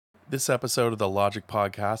This episode of the Logik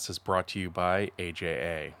podcast is brought to you by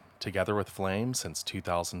AJA, together with Flame since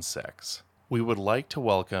 2006. We would like to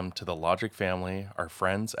welcome to the Logik family our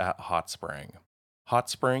friends at Hot Spring. Hot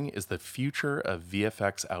Spring is the future of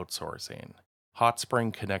VFX outsourcing. Hot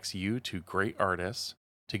Spring connects you to great artists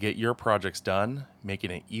to get your projects done,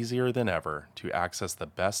 making it easier than ever to access the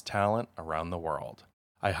best talent around the world.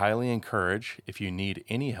 I highly encourage if you need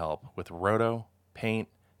any help with roto, paint,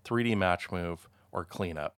 3D match move, or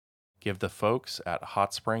cleanup, give the folks at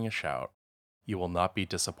Hot Spring a shout. You will not be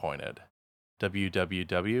disappointed.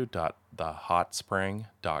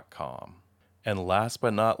 www.thehotspring.com. And last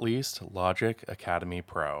but not least, Logik Academy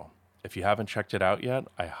Pro. If you haven't checked it out yet,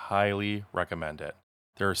 I highly recommend it.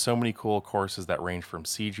 There are so many cool courses that range from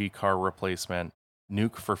CG car replacement,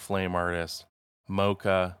 Nuke for flame artists,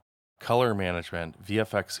 Mocha, color management,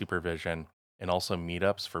 VFX supervision, and also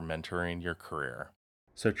meetups for mentoring your career.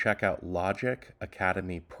 So check out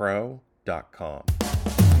logicacademypro.com.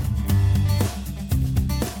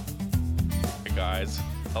 Hey guys,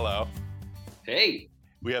 hello. Hey.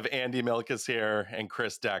 We have Andy Milkis here and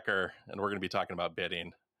Chris Decker, and we're going to be talking about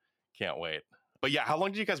bidding. Can't wait. But yeah, how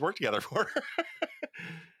long did you guys work together for?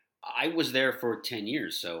 I was there for 10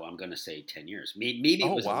 years, so I'm going to say 10 years. Maybe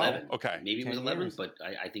it was 11. Okay. Maybe it was 11, years. but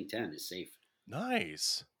I think 10 is safe.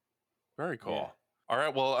 Nice. Very cool. Yeah. All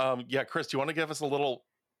right. Well, Chris, do you want to give us a little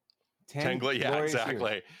 10 Yeah, glorious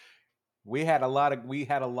exactly. years. We had a lot of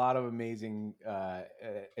amazing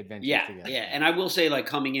adventures together. Yeah. And I will say, like,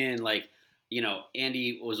 coming in, like,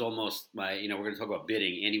 Andy was almost my, we're going to talk about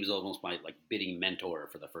bidding. Andy was almost my, like, bidding mentor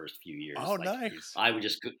for the first few years. Oh, like, nice. I would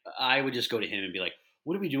just go to him and be like,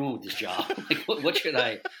 what are we doing with this job? Like, what should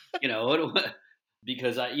I,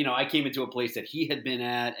 because I came into a place that he had been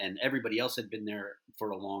at and everybody else had been there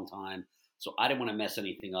for a long time. So I didn't want to mess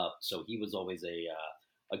anything up. So he was always a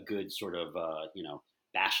good sort of,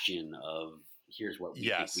 bastion of here's what we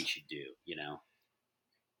think we should do,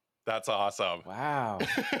 That's awesome. Wow.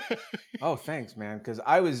 Oh, thanks, man. Because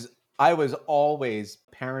I was always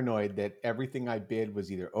paranoid that everything I bid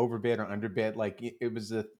was either overbid or underbid. Like it was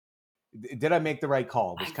did I make the right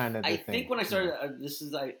call? Was kind of the thing. I think when I started,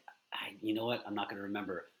 you know what? I'm not going to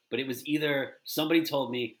remember. But it was either somebody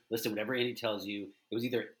told me, listen, whatever Andy tells you, it was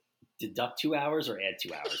either deduct 2 hours or add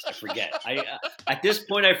 2 hours. I forget. At this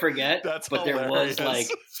point, I forget. That's but hilarious. There was like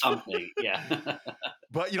something. Yeah.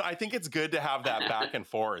 But, I think it's good to have that back and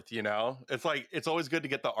forth, It's like, it's always good to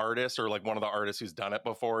get the artist or like one of the artists who's done it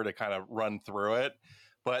before to kind of run through it.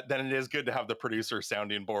 But then it is good to have the producer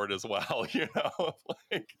sounding board as well,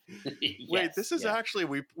 like, wait, this is actually,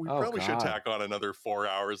 we probably should tack on another 4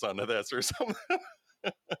 hours onto this or something.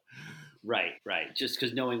 Right. Just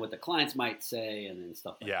because knowing what the clients might say and then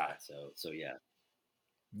stuff like that. So yeah.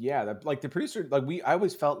 Yeah, like the producer, like I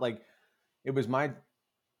always felt like it was my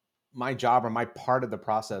job or my part of the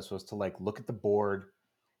process was to like look at the board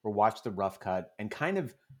or watch the rough cut and kind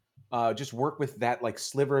of just work with that like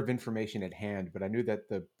sliver of information at hand. But I knew that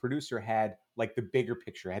the producer had like the bigger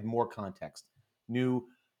picture, had more context, knew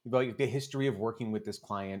like the history of working with this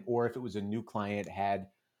client, or if it was a new client, had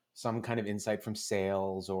some kind of insight from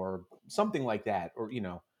sales or something like that, or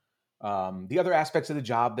the other aspects of the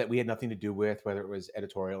job that we had nothing to do with, whether it was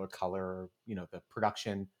editorial or color, or, the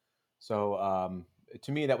production. So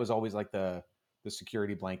to me, that was always like the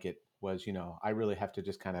security blanket was, I really have to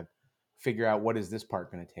just kind of figure out what is this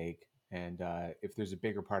part going to take. And if there's a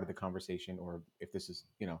bigger part of the conversation, or if this is,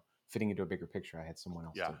 fitting into a bigger picture, I had someone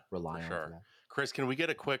else to rely on for that. Chris, can we get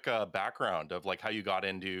a quick background of like how you got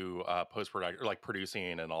into post-production, like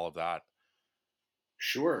producing and all of that?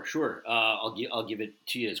 Sure. I'll give it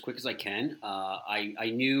to you as quick as I can.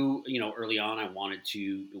 I knew, early on I wanted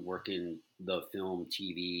to work in the film,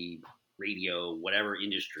 TV, radio, whatever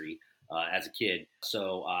industry as a kid.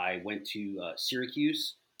 So I went to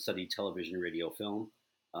Syracuse, studied television, radio, film,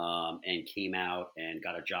 and came out and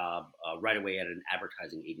got a job right away at an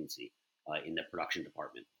advertising agency in the production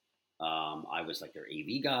department. I was like their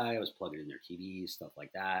AV guy. I was plugging in their TVs, stuff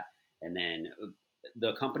like that. And then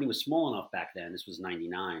the company was small enough back then, this was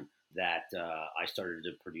 99, that I started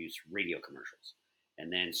to produce radio commercials.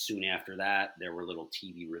 And then soon after that, there were little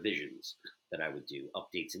TV revisions that I would do,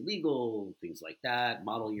 updates in legal, things like that,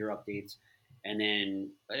 model year updates. And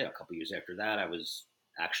then a couple years after that, I was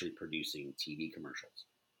actually producing TV commercials.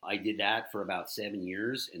 I did that for about 7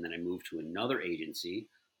 years, and then I moved to another agency.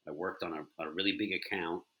 I worked on a really big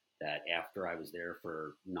account that after I was there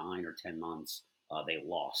for 9 or 10 months, they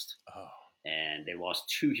lost. Oh. And they lost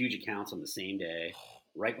 2 huge accounts on the same day,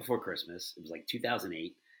 right before Christmas. It was like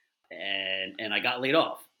 2008, and I got laid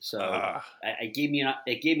off. So it gave me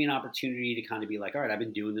an opportunity to kind of be like, all right, I've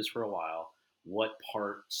been doing this for a while. what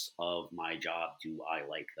parts of my job do I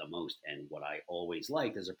like the most? And what I always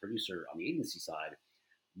liked as a producer on the agency side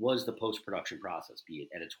was the post production process, be it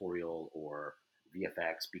editorial or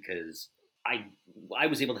VFX, because I I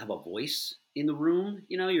was able to have a voice in the room.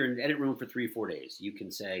 You know, you're in the edit room for 3 or 4 days. You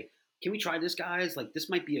can say, "Can we try this, guys? Like, this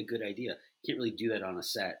might be a good idea." Can't really do that on a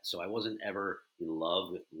set, so I wasn't ever in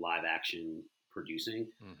love with live action producing.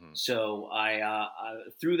 Hmm. So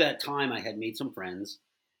through that time, I had made some friends,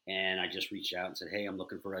 and I just reached out and said, "Hey, I'm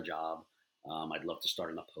looking for a job. I'd love to start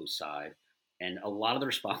on the post side." And a lot of the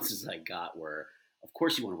responses I got were, of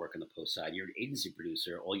course you want to work on the post side. You're an agency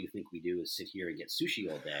producer. All you think we do is sit here and get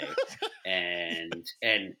sushi all day and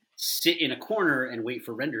sit in a corner and wait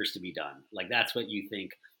for renders to be done. Like that's what you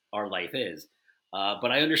think our life is.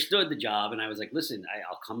 But I understood the job and I was like, listen,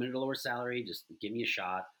 I'll come in at a lower salary. Just give me a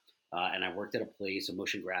shot. And I worked at a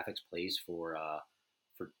motion graphics place for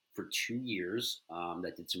 2 years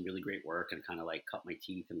that did some really great work and kind of like cut my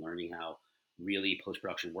teeth in learning how really post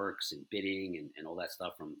production works and bidding and all that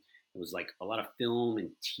stuff. From it was like a lot of film and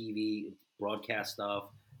TV broadcast stuff,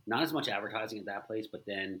 not as much advertising at that place. But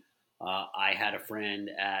then I had a friend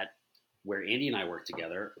at where Andy and I worked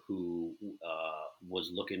together who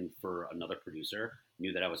was looking for another producer,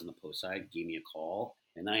 knew that I was on the post side, gave me a call,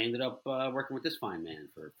 and I ended up working with this fine man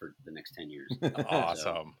for the next 10 years. So,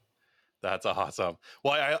 Awesome. That's awesome.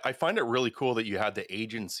 Well, I find it really cool that you had the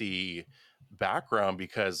agency background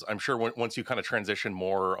because I'm sure once you kind of transition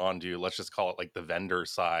more onto, let's just call it like the vendor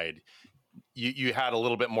side, you had a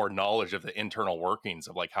little bit more knowledge of the internal workings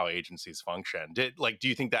of like how agencies function. Do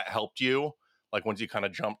you think that helped you? Like once you kind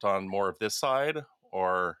of jumped on more of this side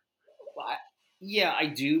or? I, yeah, I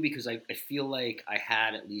do because I feel like I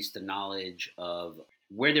had at least the knowledge of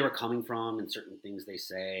where they were coming from and certain things they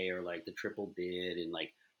say or like the triple bid and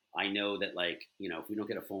like I know that like if we don't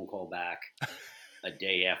get a phone call back a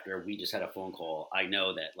day after we just had a phone call, I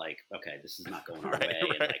know that like, okay, this is not going our Right, way,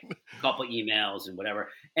 and right. like a couple emails and whatever.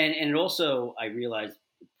 And it also I realized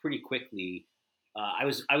pretty quickly, I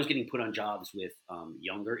was getting put on jobs with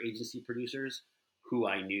younger agency producers who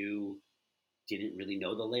I knew didn't really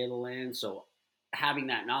know the lay of the land. So having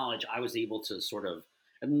that knowledge, I was able to sort of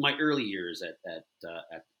in my early years at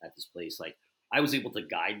this place, like I was able to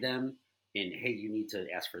guide them in, hey, you need to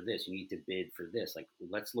ask for this, you need to bid for this. Like,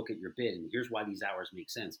 let's look at your bid, and here's why these hours make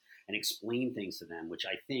sense, and explain things to them, which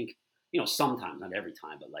I think sometimes, not every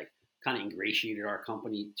time, but like kind of ingratiated our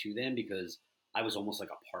company to them because I was almost like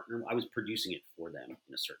a partner. I was producing it for them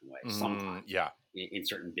in a certain way, sometimes Yeah. in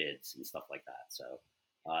certain bids and stuff like that. So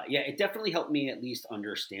yeah, it definitely helped me at least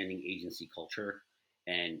understanding agency culture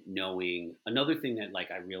and knowing another thing that like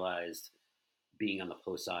I realized being on the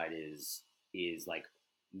post side is like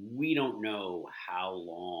we don't know how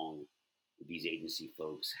long these agency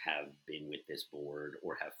folks have been with this board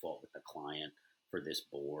or have fought with the client for this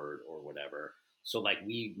board or whatever. So like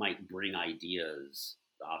we might bring ideas,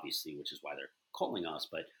 obviously, which is why they're calling us,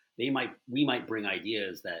 but we might bring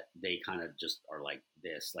ideas that they kind of just are like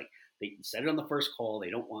this. Like they said it on the first call, they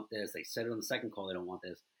don't want this. They said it on the second call, they don't want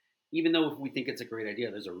this. Even though if we think it's a great idea,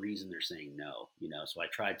 there's a reason they're saying no. So I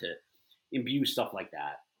tried to imbue stuff like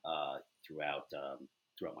that throughout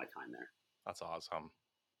my time there. That's awesome.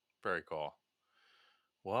 Very cool.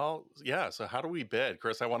 Well, yeah. So how do we bid,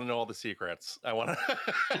 Chris? I want to know all the secrets. I want to.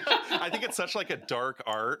 I think it's such like a dark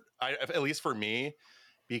art. At least for me,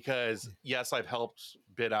 because yes, I've helped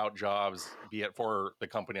bid out jobs, be it for the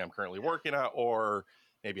company I'm currently working at or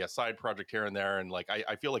maybe a side project here and there. And like,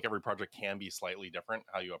 I feel like every project can be slightly different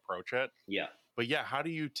how you approach it. Yeah. But yeah, how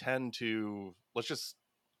do you tend to? Let's just.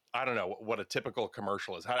 I don't know what a typical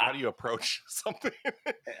commercial is. How do you approach something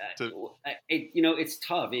to? It's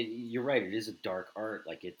tough. You're right. It is a dark art.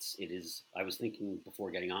 Like it is. I was thinking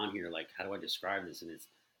before getting on here, like, how do I describe this? And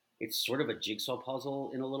it's sort of a jigsaw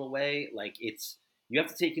puzzle in a little way. Like you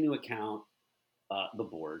have to take into account the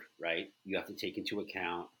board, right? You have to take into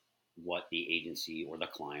account what the agency or the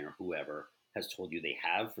client or whoever has told you they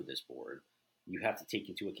have for this board. You have to take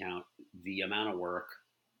into account the amount of work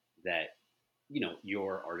that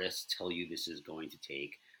your artists tell you this is going to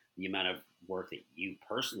take, the amount of work that you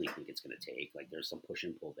personally think it's going to take. Like there's some push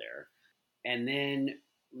and pull there, and then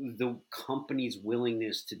the company's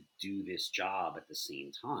willingness to do this job at the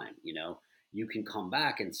same time. You can come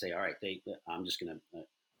back and say, all right, I'm just going to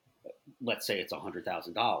let's say it's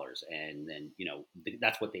 $100,000, and then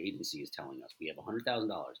that's what the agency is telling us. We have $100,000.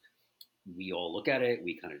 We all look at it,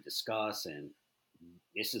 we kind of discuss, and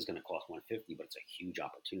this is going to cost 150, but it's a huge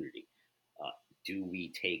opportunity. Do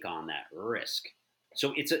we take on that risk?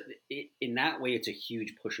 So in that way, it's a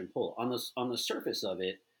huge push and pull. On the surface of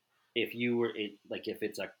it, if you were if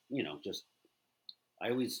it's a just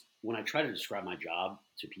when I try to describe my job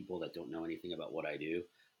to people that don't know anything about what I do,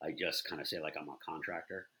 I just kind of say like I'm a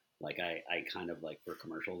contractor. Like I kind of like for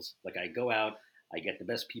commercials, like I go out, I get the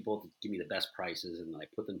best people to give me the best prices, and then I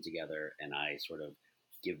put them together, and I sort of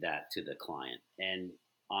give that to the client. And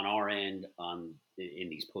on our end, in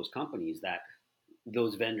these post companies, that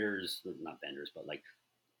those vendors, not vendors, but like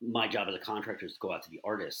my job as a contractor is to go out to the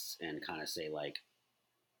artists and kind of say like,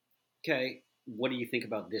 okay, what do you think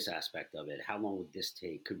about this aspect of it? How long would this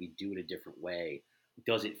take? Could we do it a different way?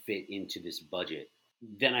 Does it fit into this budget?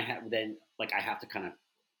 I have to kind of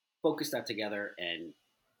focus that together and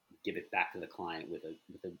give it back to the client with a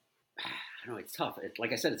I don't know, it's tough.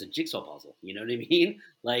 Like I said, it's a jigsaw puzzle. You know what I mean?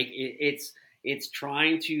 Like it's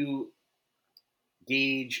trying to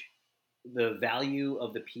gauge the value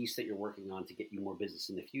of the piece that you're working on to get you more business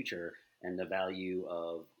in the future and the value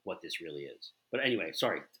of what this really is. But anyway,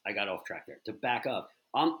 sorry, I got off track there. To back up,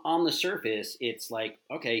 on the surface, it's like,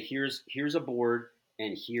 okay, here's a board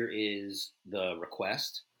and here is the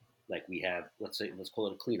request. Like we have, let's call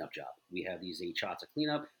it a cleanup job. We have these 8 shots of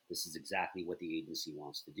cleanup. This is exactly what the agency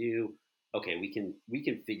wants to do. Okay, we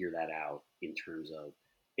can figure that out in terms of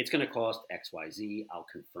it's going to cost XYZ. I'll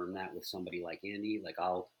confirm that with somebody like Andy. Like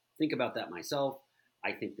I'll think about that myself.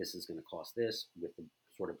 I think this is going to cost this with the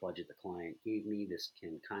sort of budget the client gave me. This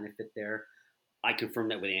can kind of fit there. I confirm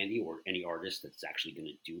that with Andy or any artist that's actually going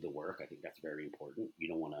to do the work. I think that's very important. You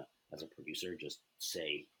don't want to, as a producer, just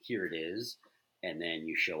say, here it is. And then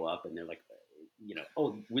you show up and they're like,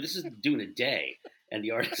 oh, well, this is due in a day. And the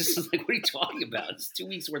artist is like, what are you talking about? It's 2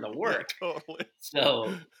 weeks worth of work. Yeah, totally.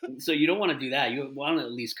 So you don't want to do that. You want to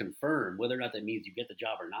at least confirm whether or not that means you get the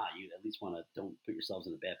job or not. You at least want to don't put yourselves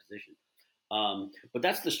in a bad position. But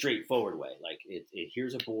that's the straightforward way. Like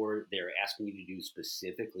here's a board. They're asking you to do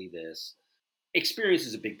specifically this. Experience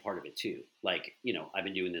is a big part of it too. Like, I've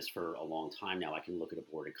been doing this for a long time now. I can look at a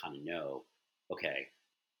board and kind of know, okay,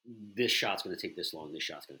 this shot's going to take this long. This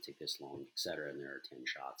shot's going to take this long, et cetera. And there are 10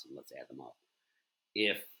 shots and let's add them up.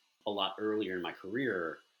 If a lot earlier in my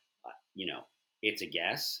career, it's a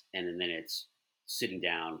guess, and then it's sitting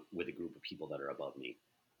down with a group of people that are above me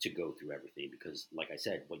to go through everything. Because, like I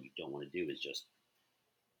said, what you don't want to do is just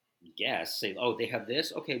guess, say, oh, they have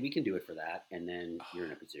this, okay, we can do it for that, and then you're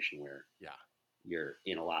in a position where you're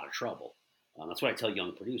in a lot of trouble. That's what I tell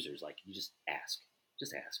young producers: like, you just ask.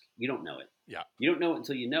 Just ask. You don't know it. Yeah. You don't know it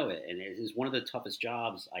until you know it, and it is one of the toughest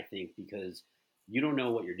jobs, I think, because you don't know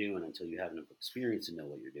what you're doing until you have enough experience to know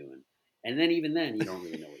what you're doing. And then even then, you don't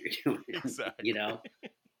really know what you're doing. Exactly.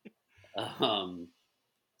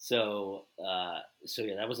 So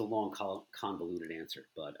yeah, that was a long, convoluted answer,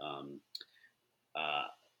 but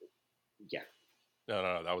yeah.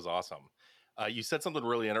 No, that was awesome. You said something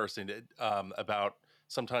really interesting about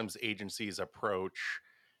sometimes agencies approach,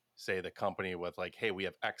 say, the company with like, hey, we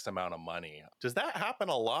have X amount of money. Does that happen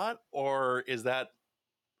a lot, or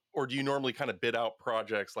do you normally kind of bid out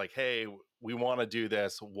projects like, hey, we want to do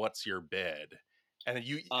this, what's your bid? And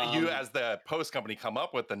you as the post company come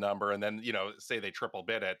up with the number, and then, say they triple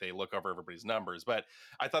bid it, they look over everybody's numbers. But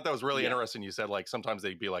I thought that was really interesting. You said like sometimes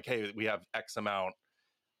they'd be like, hey, we have X amount.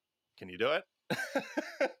 Can you do it?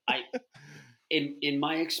 In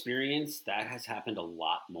my experience, that has happened a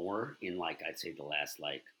lot more in, like, I'd say the last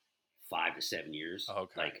like 5 to 7 years.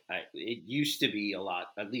 Okay. Like it used to be a lot,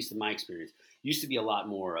 at least in my experience, used to be a lot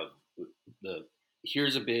more of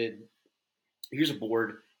here's a bid, here's a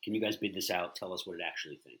board. Can you guys bid this out? Tell us what it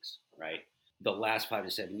actually thinks, right? The last 5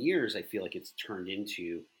 to 7 years, I feel like it's turned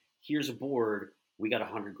into here's a board. We got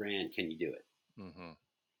 $100,000. Can you do it? Mm-hmm.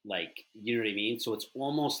 Like, you know what I mean? So it's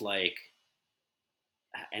almost like,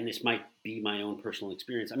 and this might be my own personal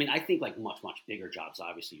experience. I mean, I think like much, much bigger jobs,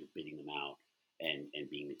 obviously you're bidding them out and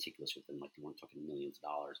being meticulous with them. Like you weren't talking millions of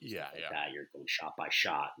dollars and stuff like that. You're going shot by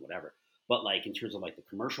shot, whatever. But like in terms of like the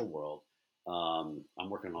commercial world, I'm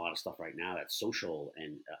working on a lot of stuff right now that's social,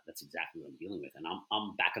 and that's exactly what I'm dealing with. And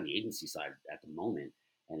I'm back on the agency side at the moment,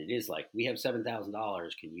 and it is like, we have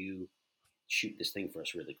 $7,000. Can you shoot this thing for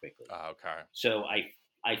us really quickly? Okay. So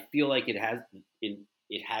I feel like it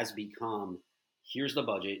has become, here's the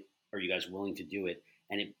budget. Are you guys willing to do it?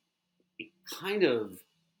 And it kind of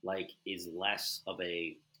like is less of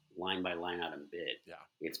a line by line item bid. Yeah.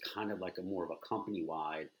 It's kind of like a more of a company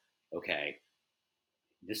wide, okay,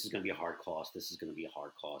 this is going to be a hard cost. This is going to be a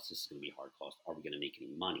hard cost. This is going to be a hard cost. Are we going to make any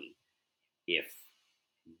money if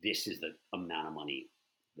this is the amount of money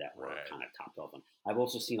that we're kind of topped off on? I've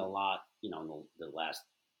also seen a lot, in the last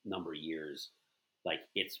number of years, like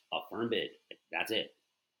it's a firm bid. That's it.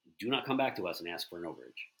 Do not come back to us and ask for an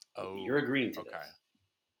overage. Oh, you're agreeing to this.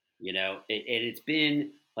 It's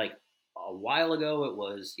been like a while ago. It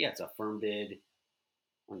was, it's a firm bid.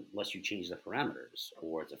 unless you change the parameters,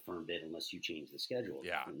 or it's a firm bid unless you change the schedule.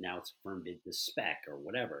 Yeah. Now it's a firm bid to spec or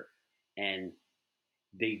whatever. And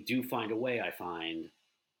they do find a way, I find,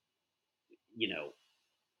 you know,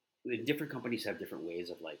 different companies have different ways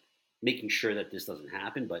of like making sure that this doesn't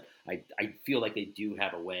happen. But I feel like they do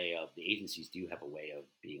have a way of, the agencies do have a way of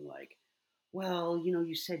being like, well,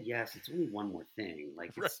 you said yes. It's only one more thing.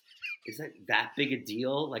 Like, Right. is that big a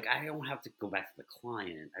deal? Like, I don't have to go back to the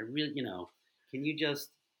client. I really, can you just?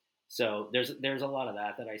 So there's a lot of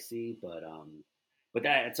that I see, but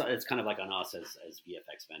that it's kind of like on us as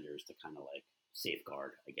VFX vendors to kind of like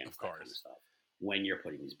safeguard against that kind of stuff when you're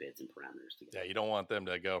putting these bids and parameters together. Yeah, you don't want them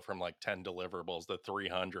to go from like 10 deliverables to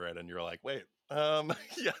 300 and you're like, wait,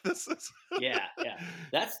 yeah, this is yeah.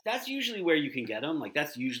 That's usually where you can get them. Like,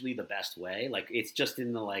 that's usually the best way. Like, it's just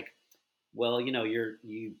in the like, well,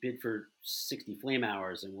 you bid for 60 flame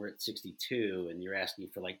hours and we're at 62 and you're asking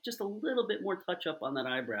for like just a little bit more touch up on that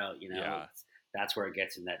eyebrow, Yeah. That's where it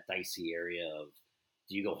gets in that dicey area of,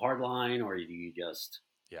 do you go hard line or do you just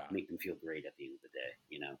make them feel great at the end of the day,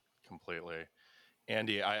 Completely.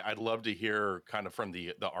 Andy, I'd love to hear kind of from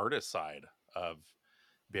the artist side of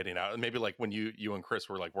bidding out. Maybe like when you and Chris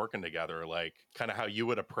were like working together, like kind of how you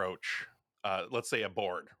would approach, let's say a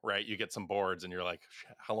board, right? You get some boards and you're like,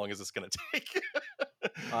 how long is this going to take?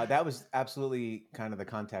 That was absolutely kind of the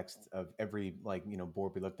context of every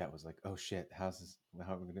board we looked at was like, oh shit, how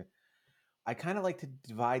are we gonna? I kind of like to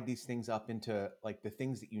divide these things up into like the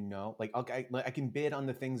things that like I can bid on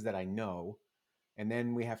the things that I know, and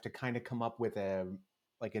then we have to kind of come up with an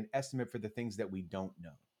estimate for the things that we don't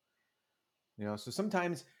know. So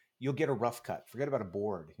sometimes you'll get a rough cut. Forget about a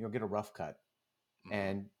board. You'll get a rough cut,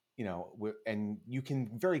 and and you can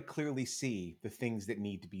very clearly see the things that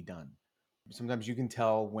need to be done. Sometimes you can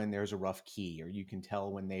tell when there's a rough key, or you can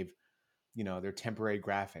tell when they've, their temporary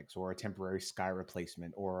graphics or a temporary sky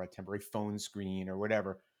replacement or a temporary phone screen or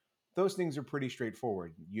whatever. Those things are pretty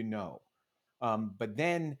straightforward, but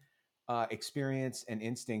then experience and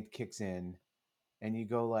instinct kicks in, and you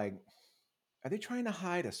go like, are they trying to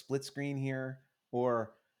hide a split screen here,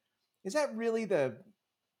 or is that really the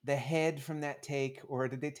head from that take, or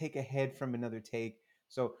did they take a head from another take?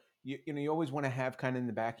 So you always want to have kind of in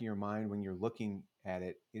the back of your mind when you're looking at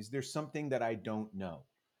it, is there something that I don't know?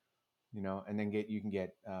 And then you can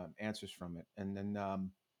get answers from it. And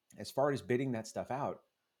then as far as bidding that stuff out,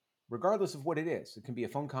 regardless of what it is, it can be a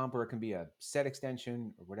phone comp or it can be a set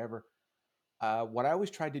extension or whatever. What I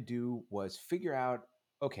always tried to do was figure out,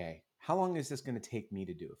 okay, how long is this going to take me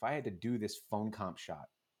to do? If I had to do this phone comp shot,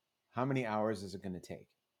 how many hours is it going to take?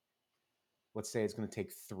 Let's say it's going to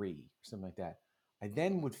take 3 or something like that. I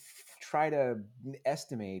then would try to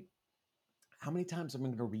estimate how many times I'm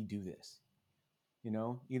going to redo this.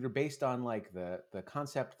 Either based on like the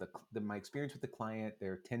concept, my experience with the client,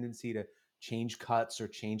 their tendency to change cuts or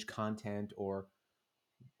change content or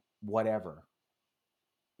whatever.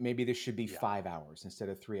 Maybe this should be 5 hours instead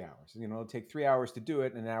of 3 hours. It'll take 3 hours to do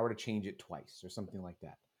it and an hour to change it twice or something like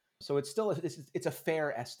that. So it's still it's a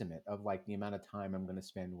fair estimate of like the amount of time I'm going to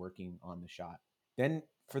spend working on the shot. Then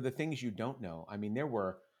for the things you don't know, I mean,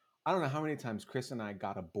 I don't know how many times Chris and I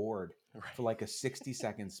got a board for like a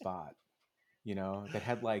 60-second spot, that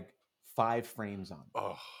had like 5 frames on.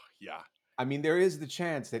 Oh, yeah. I mean, there is the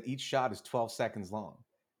chance that each shot is 12 seconds long.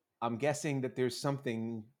 I'm guessing that there's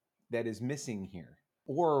something that is missing here.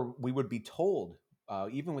 Or we would be told,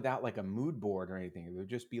 even without like a mood board or anything, it would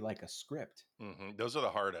just be like a script. Mm-hmm. Those are the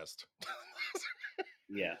hardest.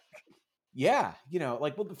 Yeah. Yeah.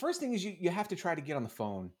 Well, the first thing is you have to try to get on the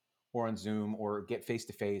phone or on Zoom or get face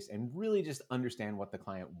to face and really just understand what the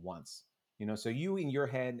client wants. So you in your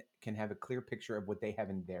head can have a clear picture of what they have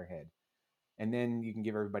in their head. And then you can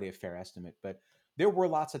give everybody a fair estimate. But there were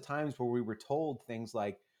lots of times where we were told things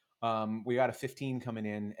like, we got a 15 coming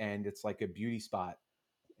in and it's like a beauty spot.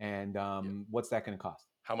 And what's that going to cost?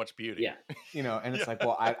 How much beauty? Yeah. And it's like,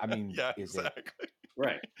 well, I mean, yeah, is exactly. It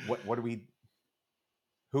right? What do we?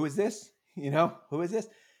 Who is this? Who is this?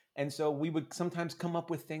 And so we would sometimes come up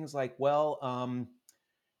with things like, well,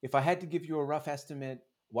 if I had to give you a rough estimate,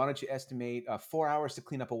 why don't you estimate 4 hours to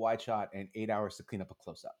clean up a wide shot and 8 hours to clean up a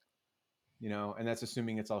close up? And that's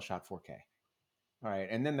assuming it's all shot 4K. All right,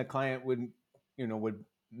 and then the client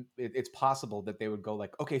it's possible that they would go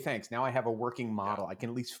like, okay, thanks. Now I have a working model. I can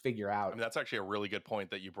at least figure out. I mean, that's actually a really good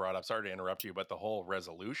point that you brought up. Sorry to interrupt you, but the whole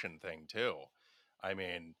resolution thing too. I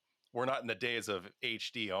mean, we're not in the days of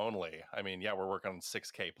HD only. I mean, yeah, we're working on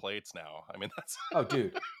 6K plates now. I mean, that's oh,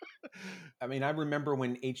 dude. I mean, I remember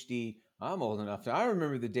when HD. I'm old enough. I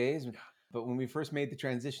remember the days. But when we first made the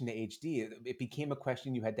transition to HD, it became a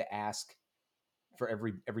question you had to ask for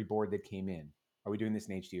every board that came in. Are we doing this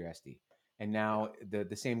in HD or SD? And now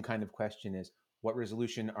the same kind of question is, what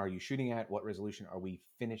resolution are you shooting at? What resolution are we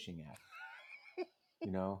finishing at?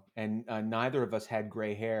 And neither of us had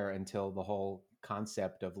gray hair until the whole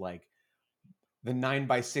concept of like the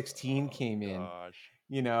 9:16 came in, Gosh.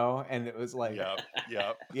 and it was like,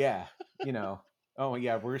 Yep. yeah, oh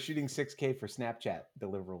yeah, we're shooting 6K for Snapchat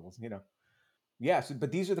deliverables, Yeah,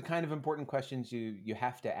 but these are the kind of important questions you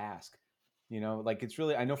have to ask. Like it's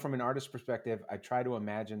really, I know from an artist perspective, I try to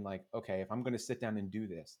imagine like, okay, if I'm going to sit down and do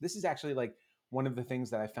this is actually like one of the things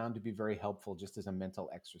that I found to be very helpful just as a mental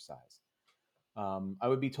exercise. I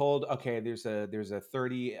would be told, okay, there's a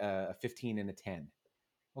 30, a 15, and a 10.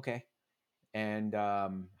 Okay, and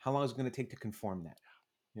how long is it going to take to conform that?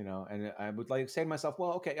 And I would like say to myself,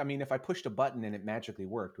 well, okay, I mean, if I pushed a button and it magically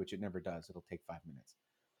worked, which it never does, it'll take 5 minutes.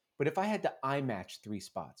 But if I had to eye match 3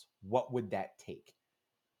 spots, what would that take?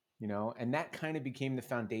 And that kind of became the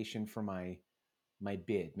foundation for my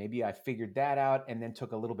bid. Maybe I figured that out and then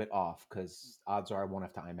took a little bit off because odds are I won't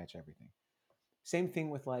have to eye match everything. Same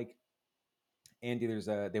thing with like Andy.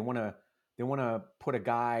 They want to put a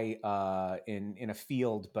guy in a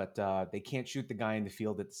field, but they can't shoot the guy in the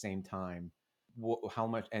field at the same time. How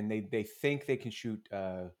much? And they think they can shoot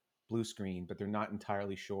blue screen, but they're not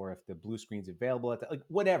entirely sure if the blue screen's available at that. Like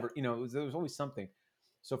whatever, there was always something.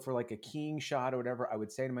 So for like a keying shot or whatever, I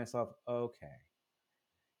would say to myself, okay,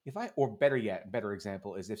 or better yet, better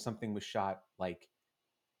example is if something was shot like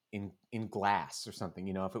in glass or something,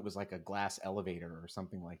 if it was like a glass elevator or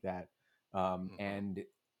something like that, and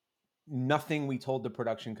nothing we told the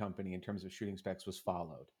production company in terms of shooting specs was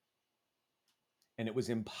followed, and it was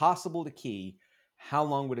impossible to key. How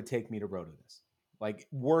long would it take me to roto this? Like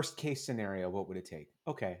worst case scenario, what would it take?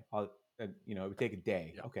 Okay, it would take a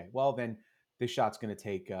day. Yeah. Okay, well then this shot's going to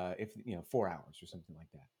take 4 hours or something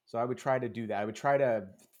like that. So I would try to do that. I would try to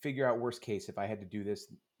figure out worst case if I had to do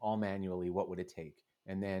this all manually, what would it take,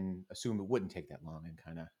 and then assume it wouldn't take that long and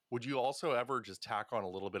kind of. Would you also ever just tack on a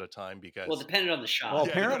little bit of time because? Well, depending on the shot. Well,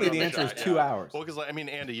 apparently the answer is 2 hours. Well, because I mean,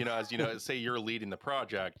 Andy, as you know, say you're leading the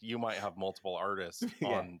project, you might have multiple artists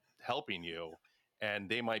on helping you, and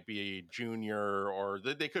they might be junior or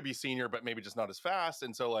they could be senior, but maybe just not as fast.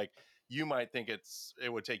 And so, like, you might think it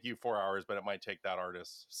would take you 4 hours, but it might take that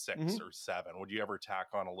artist 6 or 7. Would you ever tack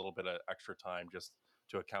on a little bit of extra time just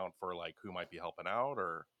to account for like who might be helping out?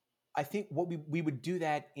 Or I think what we would do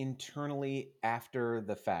that internally after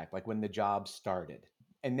the fact, like when the job started.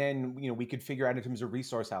 And then, we could figure out in terms of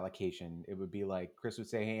resource allocation. It would be like Chris would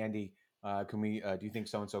say, hey, Andy, can we, do you think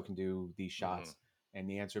so-and-so can do these shots? And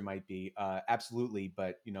the answer might be absolutely.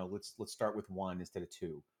 But, let's start with 1 instead of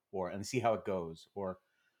 2 and see how it goes. Or,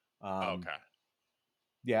 okay.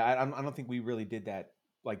 Yeah, I don't think we really did that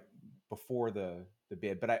like before the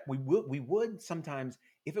bid, but we would sometimes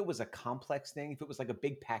if it was a complex thing, if it was like a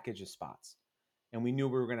big package of spots, and we knew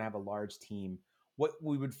we were going to have a large team. What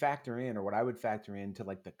we would factor in, or what I would factor into,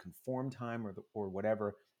 like the conform time or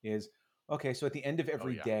whatever, is okay. So at the end of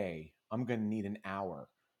every day, I'm going to need an hour,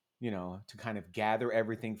 to kind of gather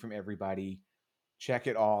everything from everybody, check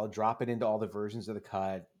it all, drop it into all the versions of the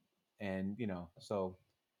cut, and so.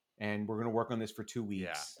 And we're going to work on this for 2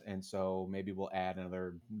 weeks. Yeah. And so maybe we'll add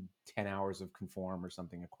another 10 hours of conform or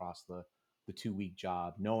something across the 2-week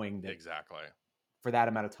job, knowing that exactly for that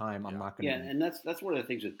amount of time, I'm not going to. Yeah, and that's one of the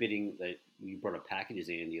things with bidding that you brought up packages,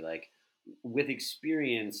 Andy. Like with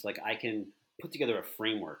experience, like I can put together a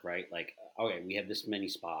framework, right? Like, okay, we have this many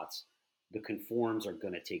spots. The conforms are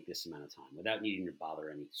going to take this amount of time without needing to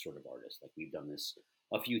bother any sort of artist. Like we've done this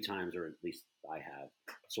a few times, or at least I have.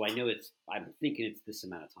 So I know I'm thinking it's this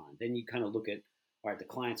amount of time. Then you kind of look at, all right, the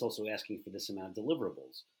client's also asking for this amount of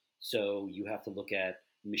deliverables. So you have to look at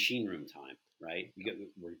machine room time, right?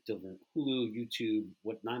 We're delivering Hulu, YouTube,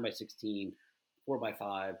 9:16,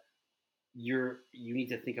 4:5. You need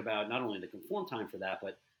to think about not only the conform time for that,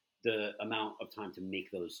 but the amount of time to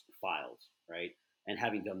make those files, right? And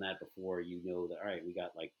having done that before, that, all right, we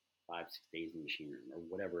got like 5-6 days in the machine room or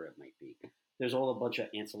whatever it might be. There's all a bunch of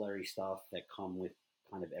ancillary stuff that come with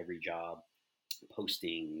kind of every job,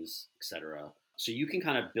 postings, etc. So you can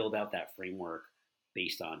kind of build out that framework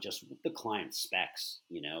based on just the client specs,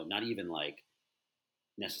 not even like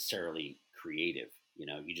necessarily creative.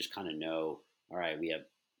 You just kind of know, all right, we have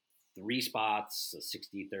 3 spots, a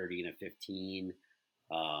 60, 30, and a 15.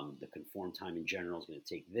 The conform time in general is going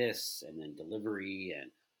to take this, and then delivery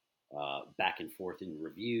and back and forth in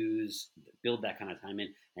reviews, build that kind of time in,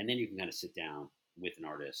 and then you can kind of sit down with an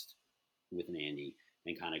artist, with an Andy,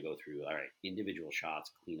 and kind of go through, all right, individual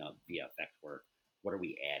shots, clean up via effect work. What are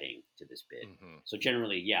we adding to this bid? So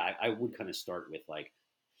generally, I would kind of start with like,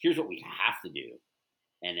 here's what we have to do,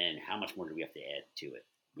 and then how much more do we have to add to it,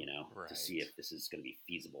 to see Right. if this is going to be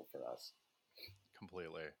feasible for us.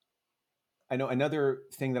 Completely. I know another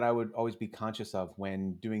thing that I would always be conscious of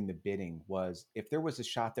when doing the bidding was if there was a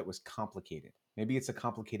shot that was complicated, maybe it's a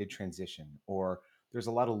complicated transition or there's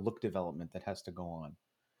a lot of look development that has to go on.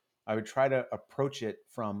 I would try to approach it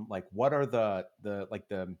from like what are the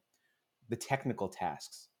technical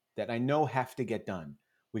tasks that I know have to get done.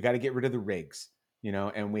 We got to get rid of the rigs,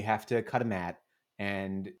 and we have to cut a mat,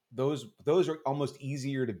 and those are almost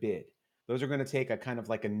easier to bid. Those are going to take a kind of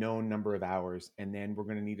like a known number of hours, and then we're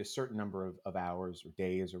going to need a certain number of hours or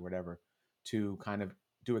days or whatever to kind of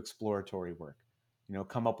do exploratory work.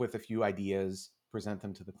 Come up with a few ideas, present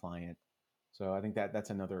them to the client. So I think that's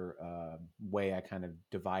another way I kind of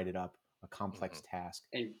divided up a complex Hmm. task.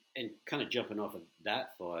 And kind of jumping off of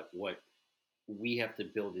that thought, what we have to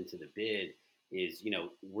build into the bid is,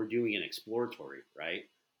 we're doing an exploratory, right?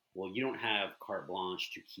 Well, you don't have carte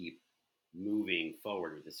blanche to keep moving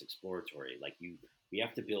forward with this exploratory. Like we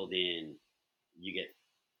have to build in, you get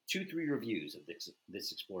 2-3 reviews of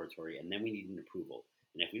this exploratory, and then we need an approval.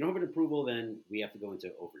 And if we don't have an approval, then we have to go into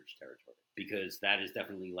overage territory, because that is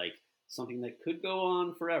definitely like something that could go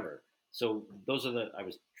on forever. So those are I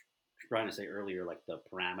was trying to say earlier, like the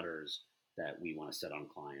parameters that we want to set on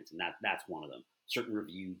clients, and that's one of them. Certain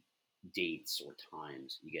review dates or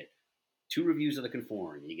times. You get 2 reviews of the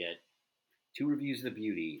conform, you get 2 reviews of the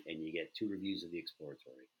beauty, and you get 2 reviews of the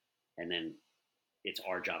exploratory, and then it's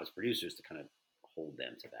our job as producers to kind of hold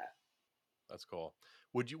them to that. That's cool.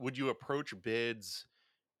 Would you approach bids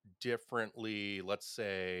differently? Let's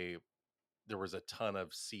say there was a ton of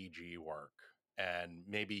CG work and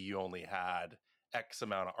maybe you only had X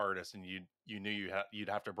amount of artists and you knew you'd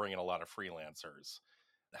have to bring in a lot of freelancers.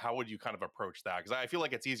 How would you kind of approach that? Because I feel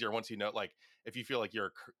like it's easier once you know, like if you feel like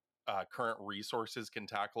your current resources can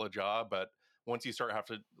tackle a job, but once you start have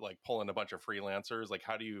to like pull in a bunch of freelancers, like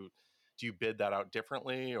how do you bid that out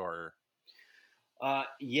differently or?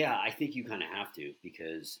 Yeah, I think you kind of have to,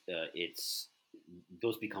 because it's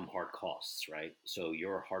those become hard costs, right? So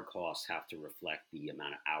your hard costs have to reflect the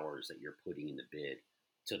amount of hours that you're putting in the bid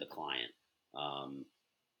to the client. Um,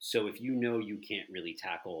 so if you know you can't really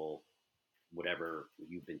tackle whatever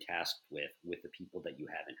you've been tasked with the people that you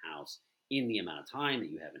have in house in the amount of time that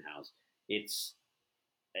you have in house, it's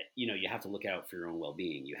you have to look out for your own well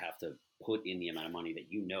being. You have to put in the amount of money that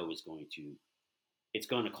you know is going to it's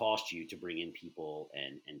going to cost you to bring in people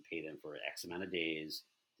and pay them for X amount of days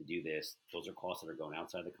to do this. Those are costs that are going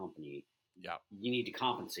outside the company. Yeah. You need to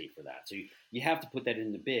compensate for that. So you have to put that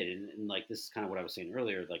in the bid. And like, this is kind of what I was saying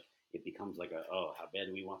earlier, like it becomes like oh, how bad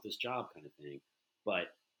do we want this job kind of thing. But,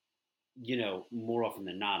 more often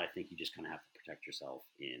than not, I think you just kind of have to protect yourself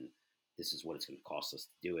in, this is what it's going to cost us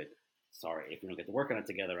to do it. Sorry, if we don't get to work on it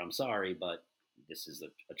together, I'm sorry, but this is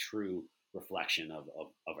a true reflection of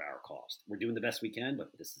our cost. We're doing the best we can, but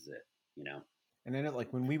this is it. And then,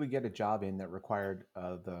 like when we would get a job in that required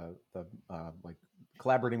the like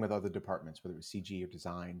collaborating with other departments, whether it was CG or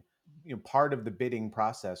design, part of the bidding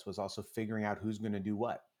process was also figuring out who's going to do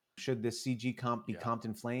what. Should this CG comp be Yeah. comped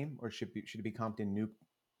in Flame, or should it be comped in Nuke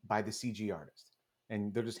by the CG artist?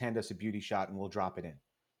 And they'll just hand us a beauty shot and we'll drop it in,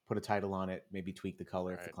 put a title on it, maybe tweak the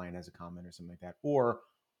color if the Right. client has a comment or something like that. Or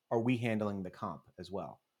are we handling the comp as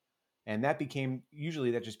well? And that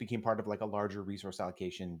just became part of like a larger resource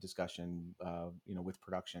allocation discussion, with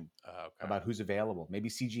production Okay. about who's available. Maybe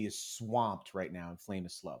CG is swamped right now and Flame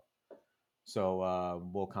is slow, so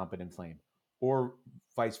we'll comp it in Flame, or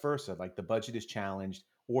vice versa. Like the budget is challenged,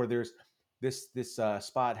 or there's this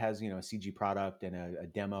spot has a CG product and a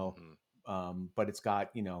demo, Hmm. but it's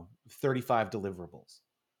got 35 deliverables.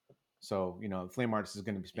 So, Flame Artist is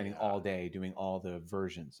going to be spending Yeah. all day doing all the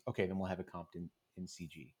versions. Okay, then we'll have it comped in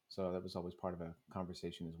CG. So that was always part of a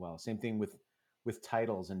conversation as well. Same thing with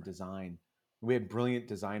titles and design. We had brilliant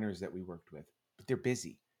designers that we worked with, but they're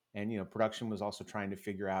busy. And production was also trying to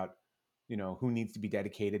figure out, who needs to be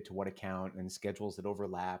dedicated to what account and schedules that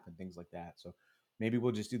overlap and things like that. So maybe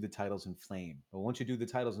we'll just do the titles in Flame. But once you do the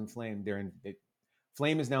titles in Flame,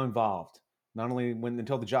 Flame is now involved, not only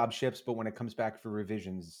until the job ships, but when it comes back for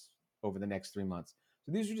revisions over the next 3 months.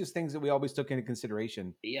 So these are just things that we always took into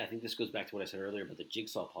consideration. Yeah, I think this goes back to what I said earlier about the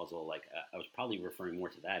jigsaw puzzle. Like I was probably referring more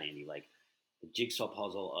to that, Andy. Like the jigsaw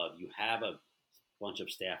puzzle of, you have a bunch of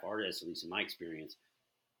staff artists, at least in my experience.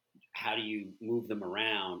 How do you move them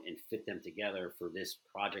around and fit them together for this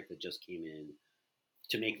project that just came in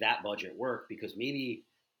to make that budget work? Because maybe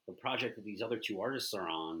the project that these other 2 artists are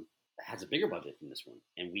on has a bigger budget than this one,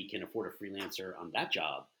 and we can afford a freelancer on that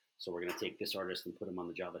job. So we're going to take this artist and put him on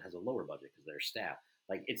the job that has a lower budget because they're staff.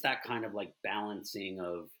 Like it's that kind of like balancing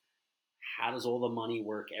of how does all the money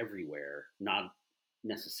work everywhere, not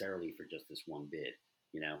necessarily for just this one bid.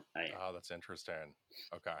 You know, Oh, that's interesting.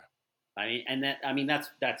 Okay.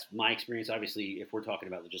 that's my experience. Obviously, if we're talking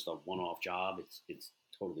about just a one-off job, it's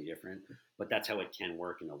totally different. But that's how it can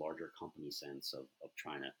work in a larger company sense of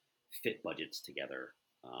trying to fit budgets together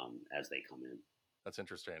as they come in. That's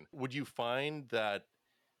interesting. Would you find that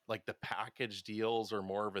like the package deals are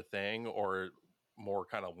more of a thing, or more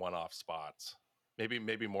kind of one-off spots?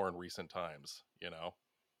 Maybe more in recent times, you know?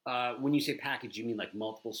 When you say package, you mean like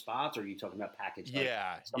multiple spots, or are you talking about package like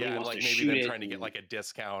Yeah, somebody yeah, and wants to like maybe shoot them it? trying to get like a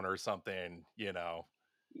discount or something, you know?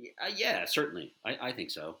 Yeah, certainly. I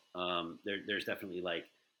think so. There's definitely like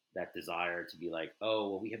that desire to be like, oh,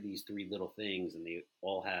 well, we have these three little things, and they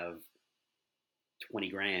all have 20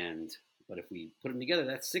 grand. But if we put them together,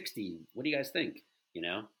 that's 60. What do you guys think? You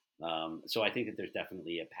know. So I think that there's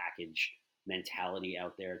definitely a package mentality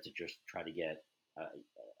out there to just try to get.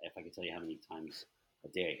 If I could tell you how many times a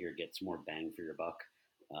day I hear get some more bang for your buck,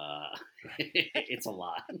 it's a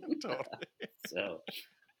lot. Totally. So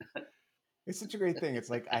It's such a great thing. It's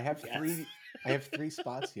like I have yes. three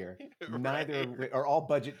spots here. Right. Neither are all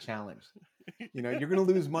budget challenged. You know, you're going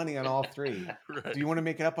to lose money on all three. Do you Right. want to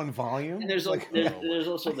make it up on volume? And It's like, Oh my there's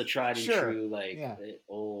also the tried and sure, true like yeah.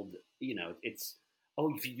 old, it's,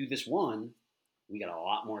 oh, if you do this one, we got a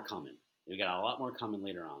lot more coming. We got a lot more coming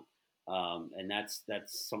later on. And that's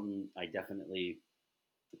something I definitely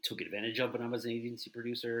took advantage of when I was an agency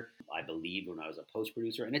producer. I believe when I was a post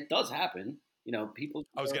producer, and it does happen. People.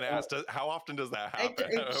 I was going to ask, how often does that happen?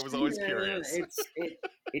 I It's was always curious.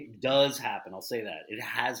 it does happen. I'll say that it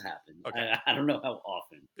has happened. Okay. I don't know how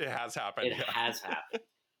often. It has happened. It Yeah. has happened.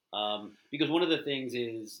 Because one of the things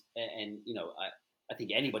is, and I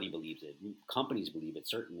think anybody believes it. Companies believe it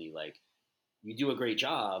certainly. Like you do a great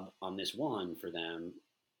job on this one for them,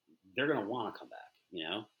 they're going to want to come back.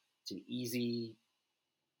 It's an easy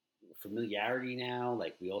familiarity now.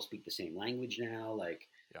 Like we all speak the same language now. Like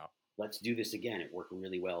Yeah. let's do this again. It worked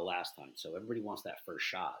really well last time. So everybody wants that first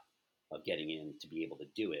shot of getting in to be able to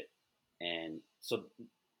do it. And so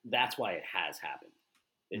that's why it has happened.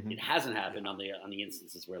 It Mhm. hasn't happened Yeah. on the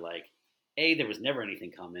instances where like A, there was never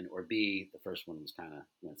anything coming, or B, the first one was kind of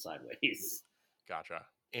went sideways. Gotcha.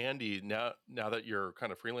 Andy, now that you're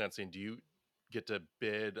kind of freelancing, do you get to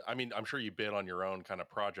bid? I mean, I'm sure you bid on your own kind of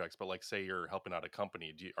projects, but like say you're helping out a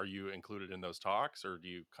company, are you included in those talks, or do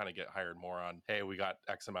you kind of get hired more on, hey, we got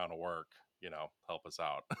X amount of work, help us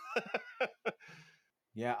out?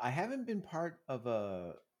 Yeah, I haven't been part of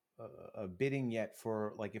a bidding yet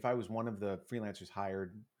for like if I was one of the freelancers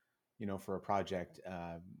hired, for a project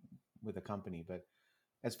with a company. But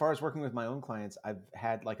as far as working with my own clients, I've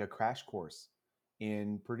had like a crash course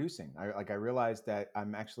in producing. I realized that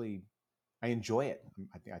I enjoy it.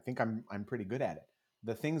 I think I'm pretty good at it.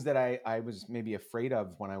 The things that I was maybe afraid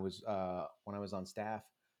of when I was on staff,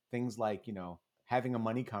 things like having a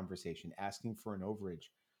money conversation, asking for an overage,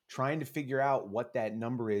 trying to figure out what that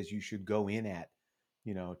number is you should go in at,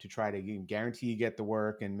 to try to guarantee you get the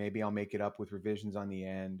work, and maybe I'll make it up with revisions on the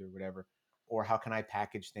end or whatever. Or how can I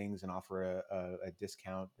package things and offer a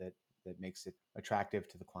discount that makes it attractive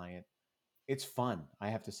to the client? It's fun, I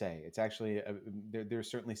have to say. It's actually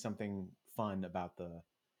there's certainly something fun about the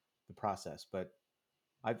process. But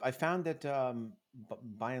I found that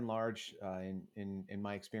by and large, in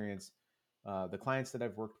my experience, the clients that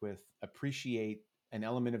I've worked with appreciate an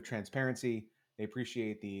element of transparency. They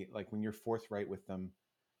appreciate the like when you're forthright with them,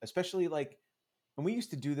 especially like, and we used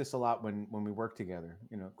to do this a lot when we worked together.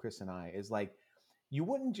 Chris and I is like, you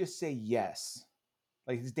wouldn't just say yes.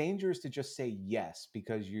 Like it's dangerous to just say yes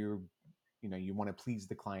because you want to please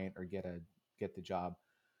the client or get the job.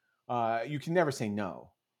 You can never say no,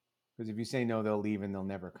 because if you say no, they'll leave and they'll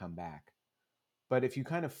never come back. But if you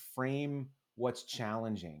kind of frame what's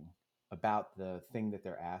challenging about the thing that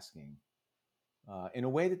they're asking in a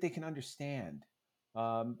way that they can understand,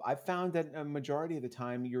 I've found that a majority of the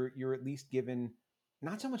time you're at least given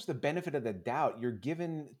not so much the benefit of the doubt, you're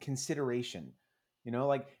given consideration.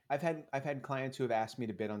 Like I've had clients who have asked me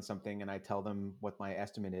to bid on something, and I tell them what my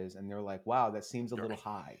estimate is, and they're like, "Wow, that seems a little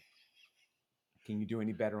high. Can you do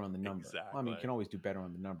any better on the number?" Well, I mean, you Exactly. can always do better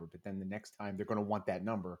on the number, but then the next time they're going to want that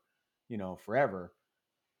number, forever.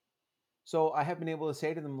 So I have been able to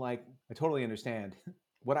say to them, like, I totally understand.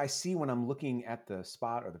 What I see when I'm looking at the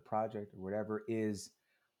spot or the project or whatever is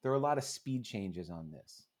there are a lot of speed changes on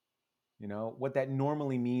this. What that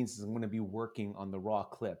normally means is I'm going to be working on the raw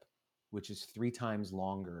clip, which is 3 times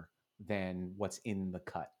longer than what's in the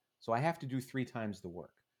cut. So I have to do 3 times the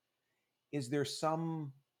work. Is there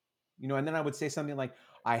some, and then I would say something like,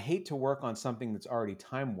 I hate to work on something that's already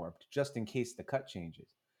time warped just in case the cut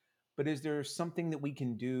changes. but is there something that we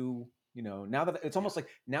can do? Now that it's almost like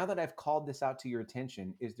now that I've called this out to your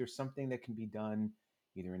attention, is there something that can be done,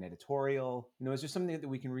 either in editorial? Is there something that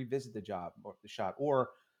we can revisit the job or the shot, or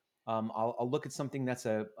I'll look at something that's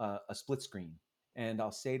a split screen, and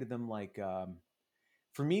I'll say to them like,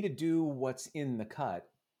 for me to do what's in the cut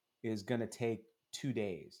is going to take 2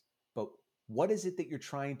 days, but what is it that you're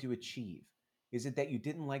trying to achieve? Is it that you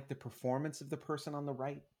didn't like the performance of the person on the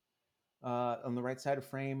right side of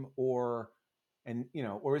frame, or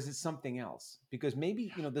is it something else? Because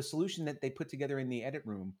maybe the solution that they put together in the edit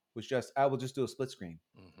room was just, I will just do a split screen.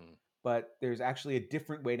 Mm-hmm. But there's actually a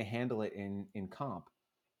different way to handle it in comp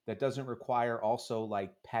that doesn't require also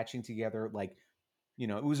like patching together, like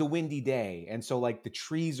it was a windy day, and so like the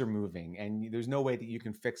trees are moving, and there's no way that you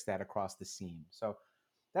can fix that across the seam. So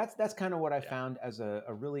that's kind of what I found as a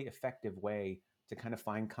really effective way to kind of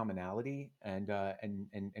find commonality, and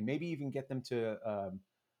maybe even get them to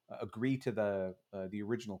agree to the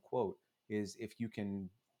original quote, is if you can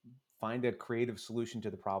find a creative solution to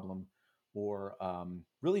the problem, or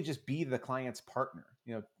really just be the client's partner.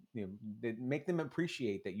 Make them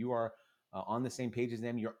appreciate that you are on the same page as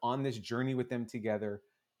them. You're on this journey with them together,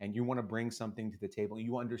 and you want to bring something to the table.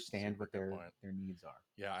 You understand what their needs are.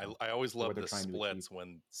 Yeah, I always love the trying to achieve. splits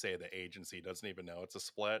when, say, the agency doesn't even know it's a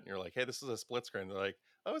split, and you're like, "Hey, this is a split screen." They're like,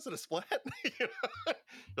 "Oh, is it a split?" You're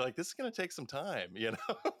like, "This is going to take some time," Yeah.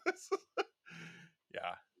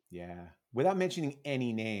 Yeah. Without mentioning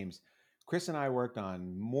any names, Chris and I worked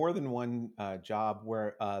on more than one job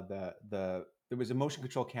where there was a motion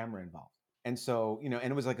control camera involved, and so and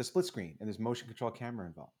it was like a split screen, and there's motion control camera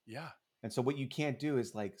involved. Yeah. And so what you can't do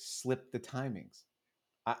is like slip the timings.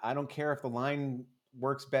 I don't care if the line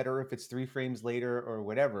works better if it's 3 frames later or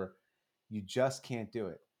whatever. You just can't do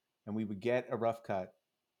it. And we would get a rough cut,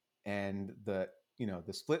 and the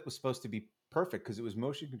split was supposed to be perfect because it was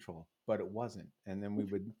motion control, but it wasn't. And then we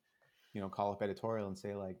would call up editorial and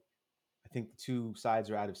say like, I think the two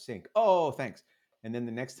sides are out of sync. Oh, thanks. And then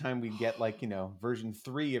the next time we get like version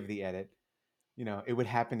 3 of the edit, it would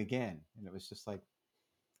happen again, and it was just like,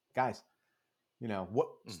 guys, what?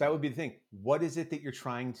 So that would be the thing. What is it that you're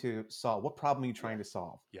trying to solve? What problem are you trying to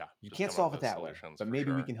solve? Yeah, You can't solve it that way, but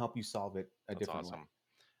maybe we can help you solve it a That's different awesome.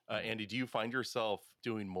 way. Andy, do you find yourself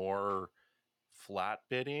doing more flat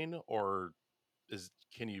bidding, or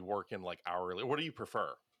can you work in like hourly? What do you prefer?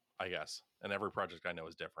 I guess, and every project I know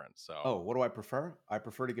is different. So, what do I prefer? I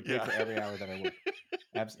prefer to get paid for every hour that I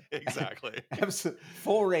work. Exactly.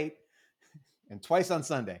 Full rate, and twice on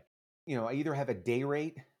Sunday. I either have a day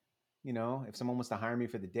rate, if someone wants to hire me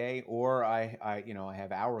for the day, or I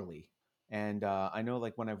have hourly. And I know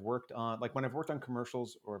like when I've worked on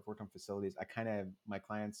commercials, or I've worked on facilities, my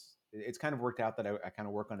clients, it's kind of worked out that I kind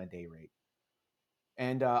of work on a day rate.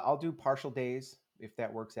 And I'll do partial days if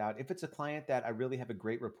that works out. If it's a client that I really have a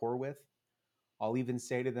great rapport with, I'll even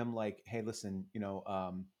say to them like, hey, listen,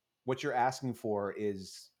 what you're asking for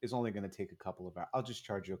is only going to take a couple of hours. I'll just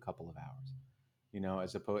charge you a couple of hours,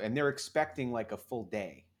 as opposed, and they're expecting like a full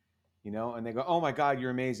day, and they go, oh my God,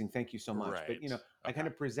 you're amazing. Thank you so much. Right. But, I kind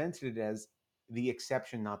of presented it as the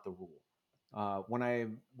exception, not the rule. When I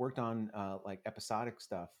worked on like episodic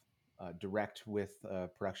stuff, direct with a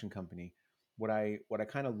production company, what I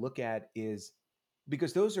kind of look at is,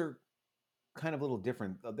 because those are kind of a little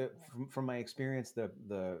different. From my experience,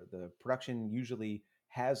 the production usually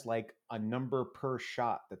has like a number per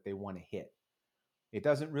shot that they want to hit. It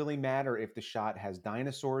doesn't really matter if the shot has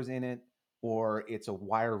dinosaurs in it or it's a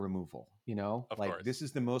wire removal, Of like course. this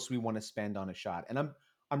is the most we want to spend on a shot. And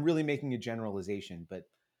I'm really making a generalization, but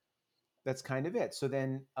that's kind of it. So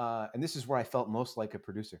then, and this is where I felt most like a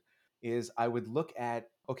producer, is I would look at,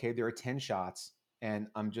 okay, there are 10 shots, and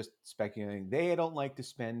I'm just speculating. They don't like to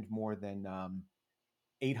spend more than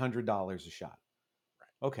 $800 a shot.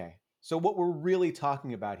 Right. Okay. So what we're really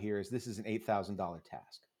talking about here is this is an $8,000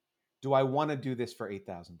 task. Do I want to do this for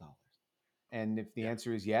 $8,000? And if the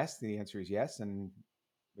answer is yes, the answer is yes. And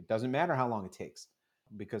it doesn't matter how long it takes,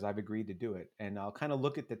 because I've agreed to do it. And I'll kind of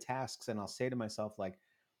look at the tasks, and I'll say to myself like,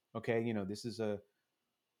 okay, this is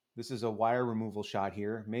a wire removal shot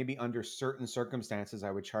here. Maybe under certain circumstances,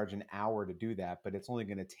 I would charge an hour to do that, but it's only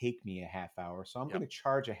going to take me a half hour. So I'm going to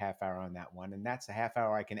charge a half hour on that one. And that's a half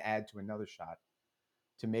hour I can add to another shot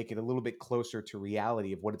to make it a little bit closer to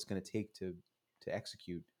reality of what it's going to take to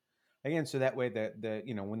execute. Again, so that way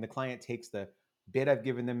when the client takes the bid I've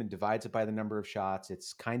given them and divides it by the number of shots,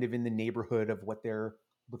 it's kind of in the neighborhood of what they're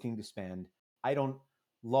looking to spend. I don't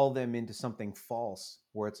lull them into something false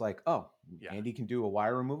where it's like, oh, Andy can do a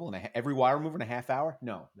wire removal and every wire removal in a half hour.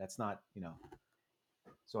 No, that's not.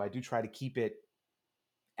 So I do try to keep it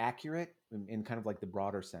accurate in kind of like the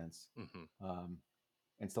broader sense,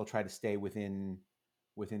 and still try to stay within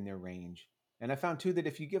their range. And I found too that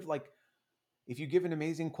if you give an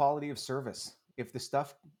amazing quality of service, if the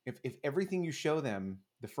stuff, if everything you show them,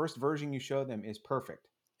 the first version you show them is perfect.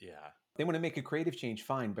 Yeah. They want to make a creative change,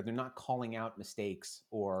 fine, but they're not calling out mistakes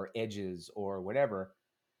or edges or whatever.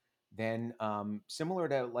 Then similar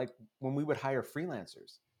to like when we would hire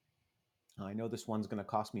freelancers, I know this one's going to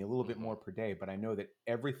cost me a little bit more per day, but I know that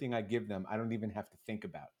everything I give them, I don't even have to think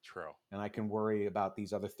about. True. And I can worry about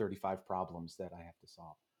these other 35 problems that I have to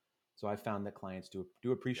solve. So I found that clients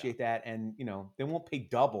do appreciate that. And, they won't pay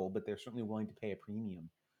double, but they're certainly willing to pay a premium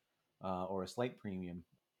or a slight premium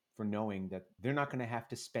for knowing that they're not going to have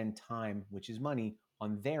to spend time, which is money,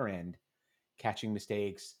 on their end, catching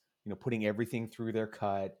mistakes, putting everything through their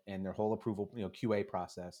cut and their whole approval, QA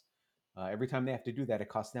process. Every time they have to do that, it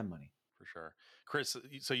costs them money. For sure. Chris,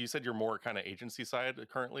 so you said you're more kind of agency side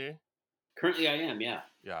currently? Currently I am, yeah.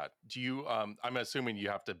 Yeah. Do you, I'm assuming you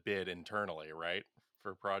have to bid internally, right?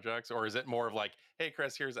 For projects? Or is it more of like, hey,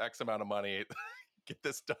 Chris, here's X amount of money. Get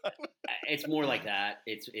this done? It's more like that.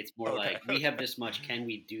 It's more Okay, like we have this much. Can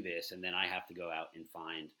we do this? And then I have to go out and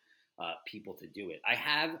find people to do it. I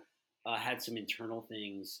have had some internal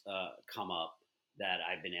things come up that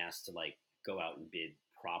I've been asked to like go out and bid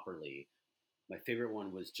properly. My favorite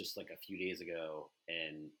one was just like a few days ago,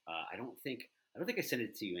 and I don't think I sent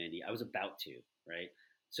it to you, Andy. I was about to, right?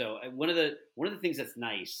 So one of the things that's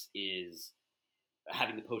nice is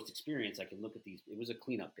having the post experience. I can look at these. It was a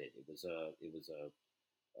cleanup bid. It was a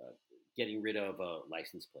getting rid of a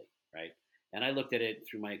license plate, right? And I looked at it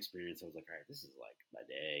through my experience. I was like, all right, this is like a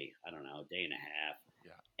day, I don't know, a day and a half.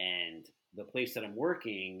 Yeah. And the place that I'm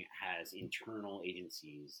working has internal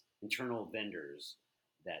agencies, internal vendors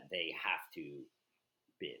that they have to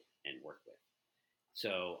bid and work with.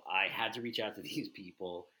 So I had to reach out to these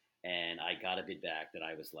people, and I got a bid back that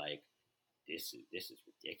I was like, this is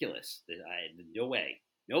ridiculous. No way,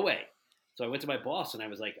 no way. So I went to my boss and I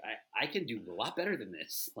was like, I can do a lot better than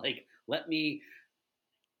this. Like,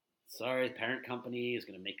 sorry, the parent company is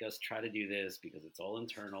going to make us try to do this because it's all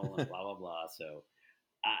internal and blah, blah, blah. So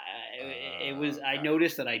I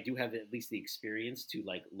noticed that I do have at least the experience to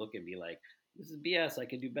like look and be like, this is BS. I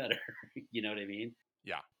can do better. You know what I mean?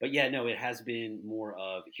 Yeah. But yeah, no, it has been more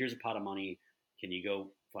of here's a pot of money. Can you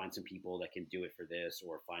go find some people that can do it for this,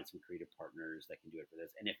 or find some creative partners that can do it for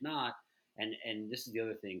this? And if not, and this is the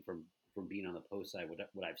other thing from being on the post side,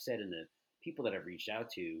 what I've said, and the people that I've reached out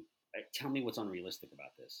to, tell me what's unrealistic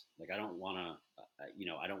about this. Like I don't want to,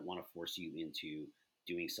 I don't want to force you into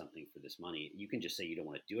doing something for this money. You can just say you don't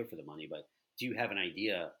want to do it for the money, but do you have an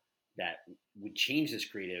idea that would change this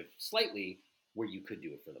creative slightly where you could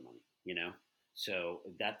do it for the money? So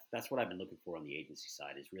that's what I've been looking for on the agency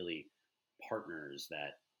side, is really partners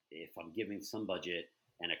that if I'm giving some budget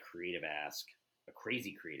and a creative ask, a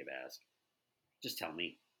crazy creative ask, just tell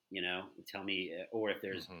me, or if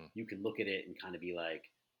there's, you can look at it and kind of be like,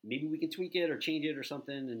 maybe we can tweak it or change it or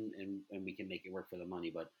something, and we can make it work for the money.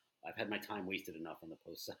 But I've had my time wasted enough on the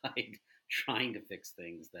post side trying to fix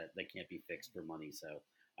things that can't be fixed for money. So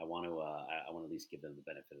I want to at least give them the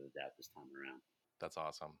benefit of the doubt this time around. That's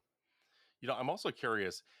awesome. I'm also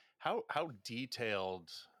curious, how detailed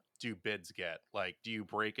do bids get? Like, do you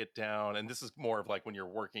break it down? And this is more of like when you're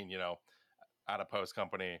working, at a post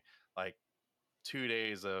company, like 2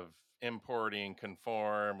 days of importing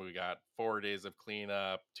conform, we got 4 days of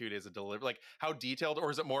cleanup, 2 days of delivery. Like, how detailed, or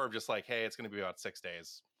is it more of just like, hey, it's going to be about 6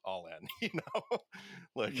 days all in?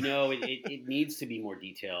 Like, no, it needs to be more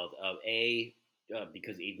detailed.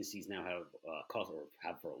 Because agencies now have cost, or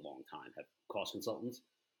have for a long time, have cost consultants.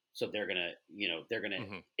 So they're gonna,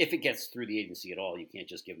 if it gets through the agency at all, you can't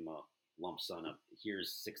just give them a lump sum of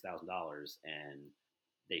here's $6,000 and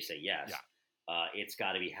they say yes. Yeah. It's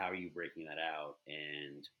got to be, how are you breaking that out,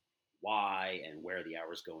 and why, and where are the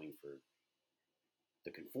hours going for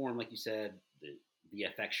the conform, like you said, the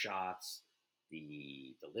VFX shots,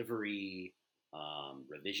 the delivery,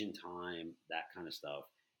 revision time, that kind of stuff.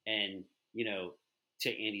 And to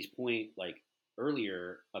Andy's point, like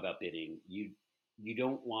earlier about bidding, you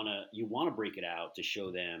don't want to, you want to break it out to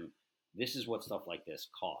show them this is what stuff like this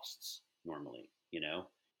costs normally. You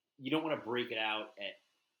don't want to break it out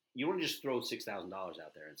you don't want to just throw $6,000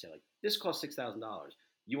 out there and say like, this costs $6,000.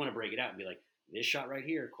 You want to break it out and be like, this shot right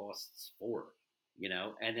here costs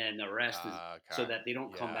 $4,000. And then the rest is so that they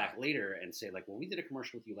don't come back later and say like, well, we did a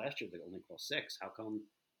commercial with you last year that only cost $6,000. How come?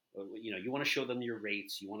 You want to show them your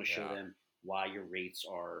rates. You want to show them why your rates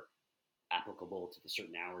are applicable to the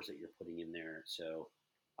certain hours that you're putting in there. So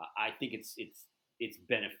I think it's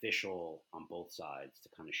beneficial on both sides to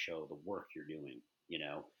kind of show the work you're doing.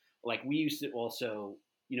 Like we used to also,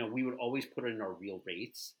 we would always put it in our real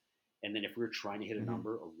rates. And then if we were trying to hit a Mhm.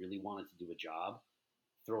 number or really wanted to do a job,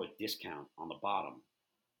 throw a discount on the bottom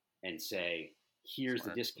and say, here's the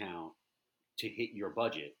Smart. discount to hit your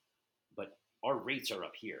budget, but our rates are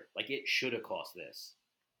up here. Like it should have cost this,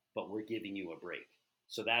 but we're giving you a break.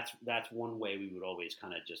 So that's one way we would always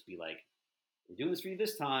kind of just be like, we're doing this for you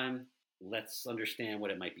this time. Let's understand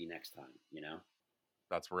what it might be next time.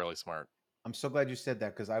 That's really smart. I'm so glad you said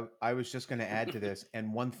that because I was just going to add to this.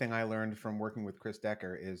 And one thing I learned from working with Chris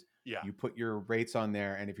Decker is Yeah. you put your rates on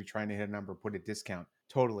there, and if you're trying to hit a number, put a discount.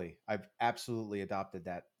 Totally, I've absolutely adopted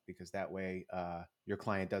that because that way your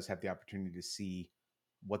client does have the opportunity to see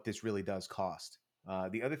what this really does cost.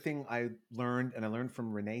 The other thing I learned, and I learned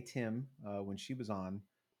from Renee Tim when she was on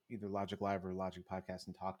either Logic Live or Logic Podcast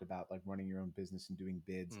and talked about like running your own business and doing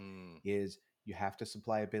bids, is you have to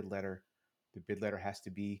supply a bid letter. The bid letter has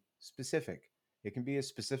to be specific. It can be as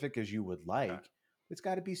specific as you would like. Okay. It's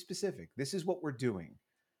got to be specific. This is what we're doing.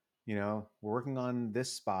 We're working on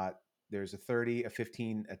this spot. There's a 30, a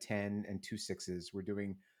 15, a 10, and two sixes. We're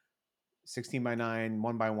doing 16 by 9,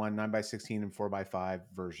 1 by 1, 9 by 16, and 4 by 5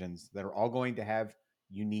 versions that are all going to have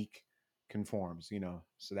unique conforms,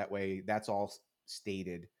 so that way that's all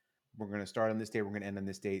stated. We're going to start on this date, we're going to end on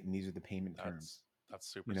this date, and these are the payment terms. That's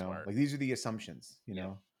super smart. Like these are the assumptions,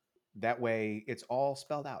 Yeah. that way it's all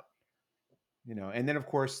spelled out, and then of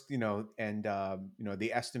course,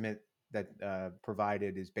 the estimate that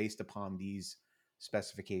provided is based upon these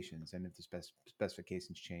specifications, and if the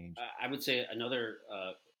specifications change. I would say another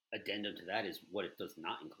addendum to that is what it does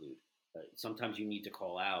not include. Sometimes you need to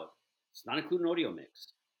call out. It's not include an audio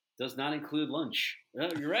mix. Does not include lunch. No,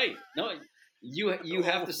 you're right. No, you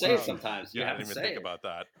have to say it sometimes. You Yeah, I have didn't to even say think it. about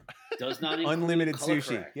that. Does not include Unlimited color sushi.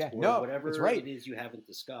 correct Yeah, or no, whatever that's right. it is you haven't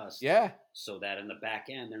discussed. Yeah. So that in the back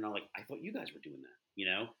end, they're not like, I thought you guys were doing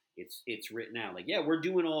that. It's written out. Like, yeah, we're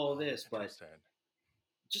doing all of this, but Interesting.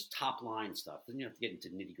 just top line stuff. Then you have to get into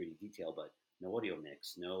nitty gritty detail, but no audio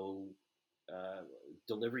mix, no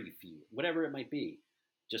delivery fee, whatever it might be.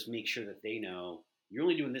 Just make sure that they know you're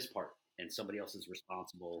only doing this part and somebody else is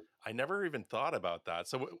responsible. I never even thought about that.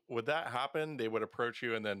 So would that happen? They would approach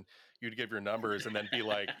you and then you'd give your numbers and then be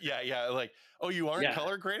like, yeah, like, oh, you aren't Yeah.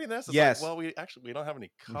 color grading this? It's Yes. like, well, we don't have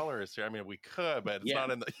any colors here. I mean, we could, but it's Yeah.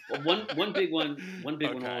 not in the. Well, one big one one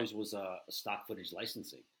Okay. always was stock footage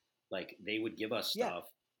licensing. Like they would give us Yeah. stuff.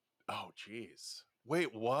 Oh, geez.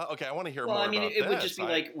 Wait, what? Okay, I want to hear Well, more I mean, about it this. would just be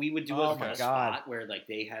like we would do Oh a my God. spot where like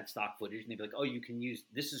they had stock footage and they'd be like, "Oh, you can use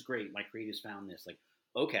this is great. My creatives found this." Like,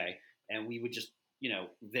 okay, and we would just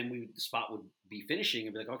then the spot would be finishing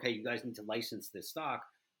and be like, "Okay, you guys need to license this stock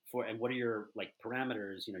for and what are your like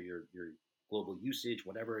parameters? Your global usage,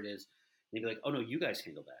 whatever it is." And they'd be like, "Oh no, you guys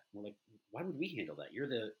handle that." And we're like, "Why would we handle that? You're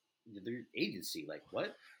the agency. Like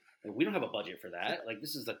what?" Like, we don't have a budget for that. Like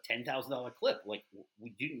this is a $10,000 clip. Like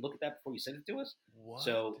we didn't look at that before you sent it to us. What?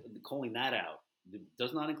 So calling that out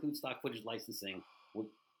does not include stock footage licensing.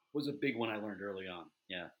 Was a big one I learned early on.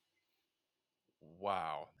 Yeah.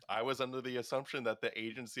 Wow. I was under the assumption that the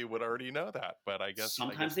agency would already know that, but I guess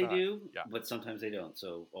Sometimes they not. do, Yeah. but sometimes they don't.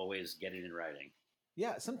 So always get it in writing.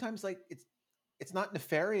 Yeah, sometimes like it's not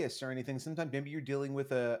nefarious or anything. Sometimes maybe you're dealing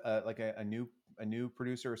with a new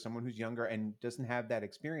producer or someone who's younger and doesn't have that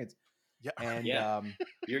experience. Yeah. And Yeah.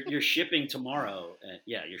 You're shipping tomorrow.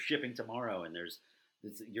 You're shipping tomorrow, and there's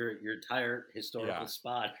your entire historical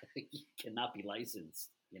spot cannot be licensed.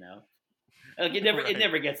 Like it never Right. it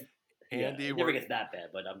never gets Andy, it never gets that bad.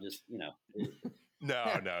 But I'm just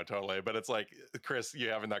No, totally. But it's like, Chris, you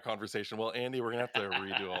having that conversation. Well, Andy, we're gonna have to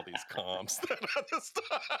redo all these comps.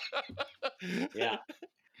 Yeah.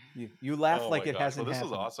 You laugh Oh like my it gosh. hasn't Well, this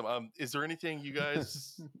was happened. awesome. Is there anything you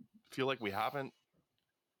guys feel like we haven't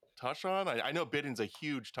touched on? I know bidding's a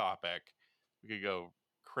huge topic. We could go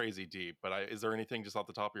crazy deep, but is there anything just off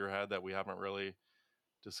the top of your head that we haven't really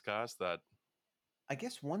discussed that? I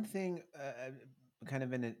guess one thing kind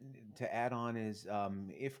of to add on is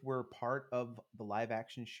if we're part of the live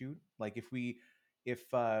action shoot, like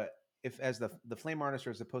if as the flame artist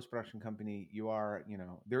or as a post-production company, you are,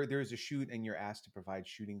 there's a shoot and you're asked to provide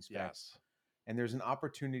shooting specs, Yes. and there's an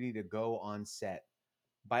opportunity to go on set,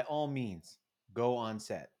 by all means, go on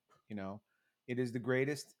set. It is the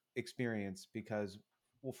greatest experience because,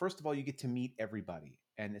 well, first of all, you get to meet everybody,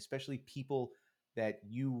 and especially people that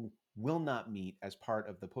you will not meet as part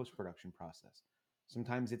of the post-production process.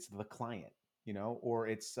 Sometimes it's the client, or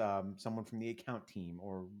it's someone from the account team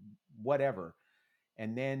or whatever.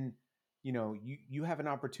 And then, you have an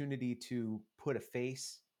opportunity to put a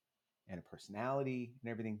face and a personality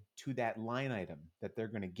and everything to that line item that they're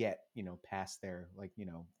going to get, past their, like,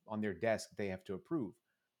 on their desk, they have to approve.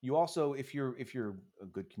 You also, if you're a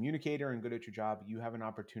good communicator and good at your job, you have an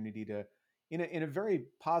opportunity to, in a very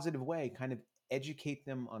positive way, kind of educate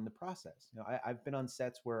them on the process. I've been on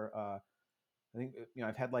sets where I think,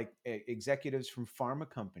 I've had like executives from pharma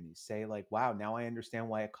companies say like, "Wow, now I understand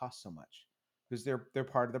why it costs so much," because they're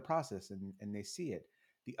part of the process and they see it.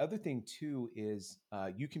 The other thing too is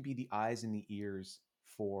you can be the eyes and the ears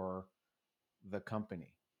for the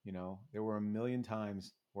company. There were a million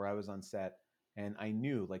times where I was on set and I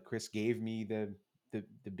knew, like, Chris gave me the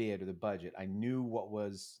bid or the budget. I knew what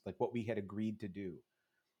we had agreed to do.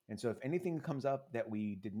 And so if anything comes up that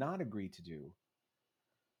we did not agree to do,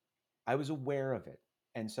 I was aware of it.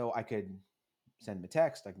 And so I could send him a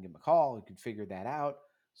text, I can give him a call, I could figure that out.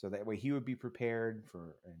 So that way he would be prepared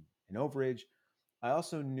for an overage. I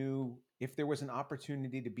also knew if there was an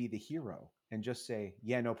opportunity to be the hero and just say,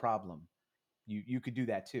 yeah, no problem. You could do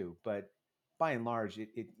that too. But by and large,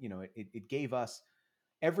 it gave us,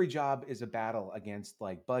 every job is a battle against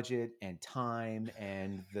like budget and time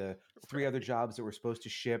and the three other jobs that were supposed to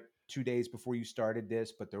ship 2 days before you started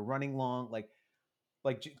this, but they're running long. Like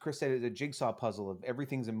Chris said, it's a jigsaw puzzle of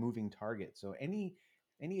everything's a moving target. So any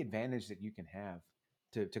advantage that you can have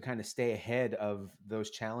to kind of stay ahead of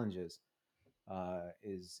those challenges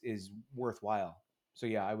is worthwhile. So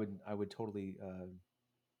yeah, I would totally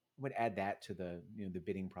would add that to the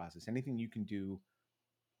bidding process. Anything you can do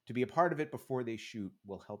to be a part of it before they shoot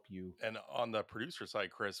will help you. And on the producer side,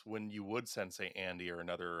 Chris, when you would send, say, Andy or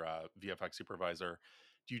another VFX supervisor,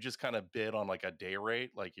 do you just kind of bid on like a day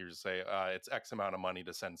rate? Like you just say, it's X amount of money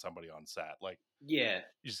to send somebody on set. Like Yeah,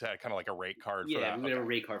 you just had kind of like a rate card for yeah, that. we would Okay. have a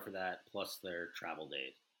rate card for that, plus their travel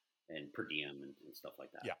days and per diem and stuff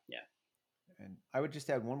like that. Yeah. Yeah. And I would just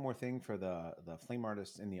add one more thing for the flame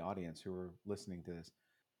artists in the audience who are listening to this,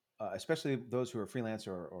 especially those who are freelance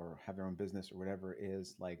or have their own business or whatever,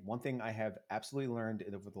 is like, one thing I have absolutely learned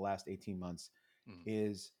over the last 18 months Mm.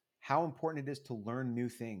 is how important it is to learn new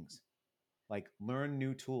things, like learn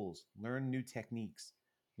new tools, learn new techniques,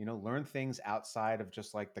 learn things outside of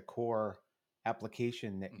just like the core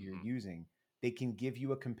application that you're Mm-hmm. using. They can give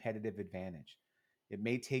you a competitive advantage. It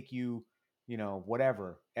may take you,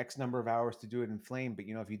 whatever, X number of hours to do it in Flame, but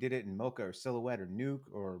if you did it in Mocha or Silhouette or Nuke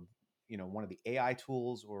or, one of the AI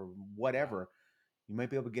tools or whatever, you might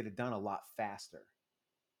be able to get it done a lot faster.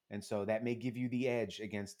 And so that may give you the edge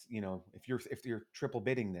against, if you're triple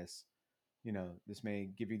bidding this, this may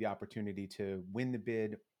give you the opportunity to win the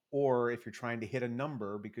bid. Or if you're trying to hit a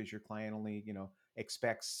number because your client only,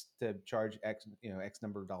 expects to charge X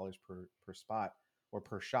number of dollars per spot or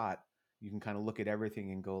per shot, you can kind of look at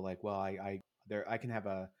everything and go like, well, I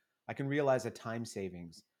can realize a time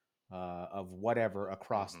savings of whatever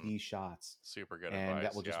across Mm-hmm. these shots, Super good and that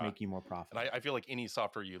advice. will just Yeah. make you more And profitable. I feel like any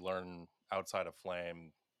software you learn outside of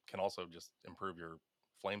Flame can also just improve your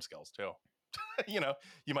Flame skills too. You know,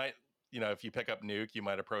 you might, if you pick up Nuke, you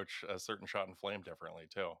might approach a certain shot in Flame differently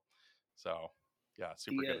too. So, yeah,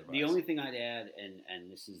 super good The advice. only thing I'd add, and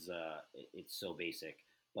this is it's so basic,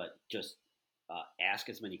 but just ask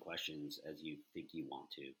as many questions as you think you want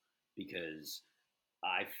to, because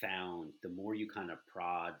I found the more you kind of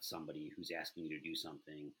prod somebody who's asking you to do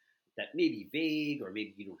something that may be vague or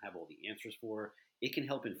maybe you don't have all the answers for, it can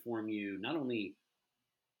help inform you not only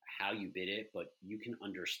how you bid it, but you can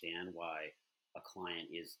understand why a client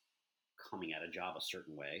is coming at a job a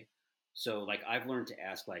certain way. So like I've learned to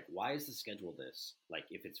ask like, why is the schedule this? Like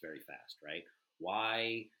if it's very fast, right?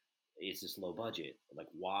 Why is this low budget? Like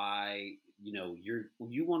why,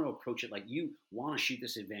 you want to approach it like you want to shoot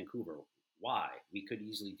this in Vancouver. Why? We could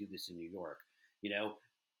easily do this in New York. You know,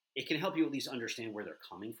 it can help you at least understand where they're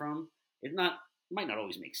coming from. Might not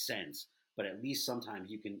always make sense, but at least sometimes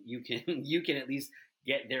you can you can at least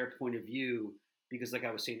get their point of view, because like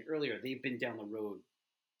I was saying earlier, they've been down the road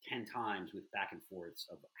 10 times with back and forths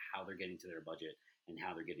of how they're getting to their budget and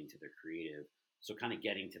how they're getting to their creative. So kind of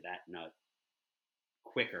getting to that nut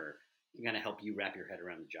quicker can kind of help you wrap your head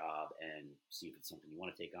around the job and see if it's something you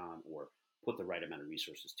want to take on or put the right amount of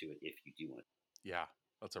resources to it if you do want to. Yeah,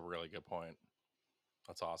 that's a really good point.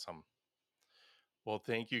 That's awesome. Well,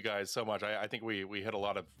 thank you guys so much. I think we hit a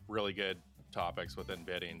lot of really good topics within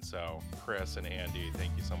bidding. So, Chris and Andy,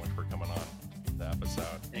 thank you so much for coming on the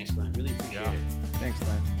episode. Thanks, Glenn. Really appreciate it. Thanks,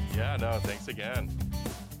 Glenn. Yeah, no, thanks again.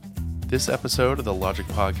 This episode of the Logik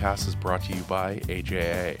Podcast is brought to you by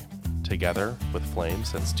AJA, together with Flame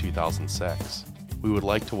since 2006. We would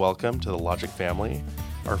like to welcome to the Logik family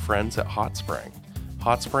our friends at Hot Spring.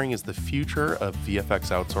 Hot Spring is the future of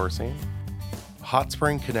VFX outsourcing. Hot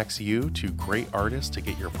Spring connects you to great artists to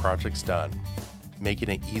get your projects done, making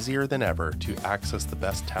it easier than ever to access the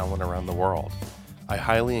best talent around the world. I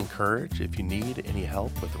highly encourage, if you need any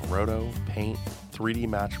help with roto, paint, 3D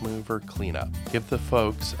match move, or cleanup, give the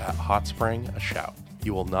folks at Hot Spring a shout.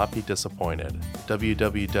 You will not be disappointed.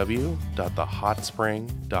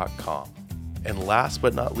 www.thehotspring.com. And last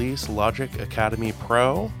but not least, Logik Academy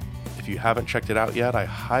Pro. If you haven't checked it out yet, I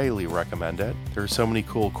highly recommend it. There are so many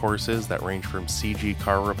cool courses that range from CG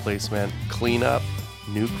car replacement, cleanup,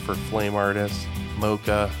 nuke for flame artists,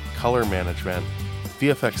 mocha, color management,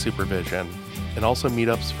 VFX supervision, and also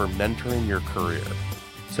meetups for mentoring your career.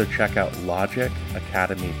 So check out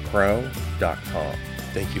logicacademypro.com.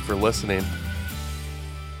 Thank you for listening.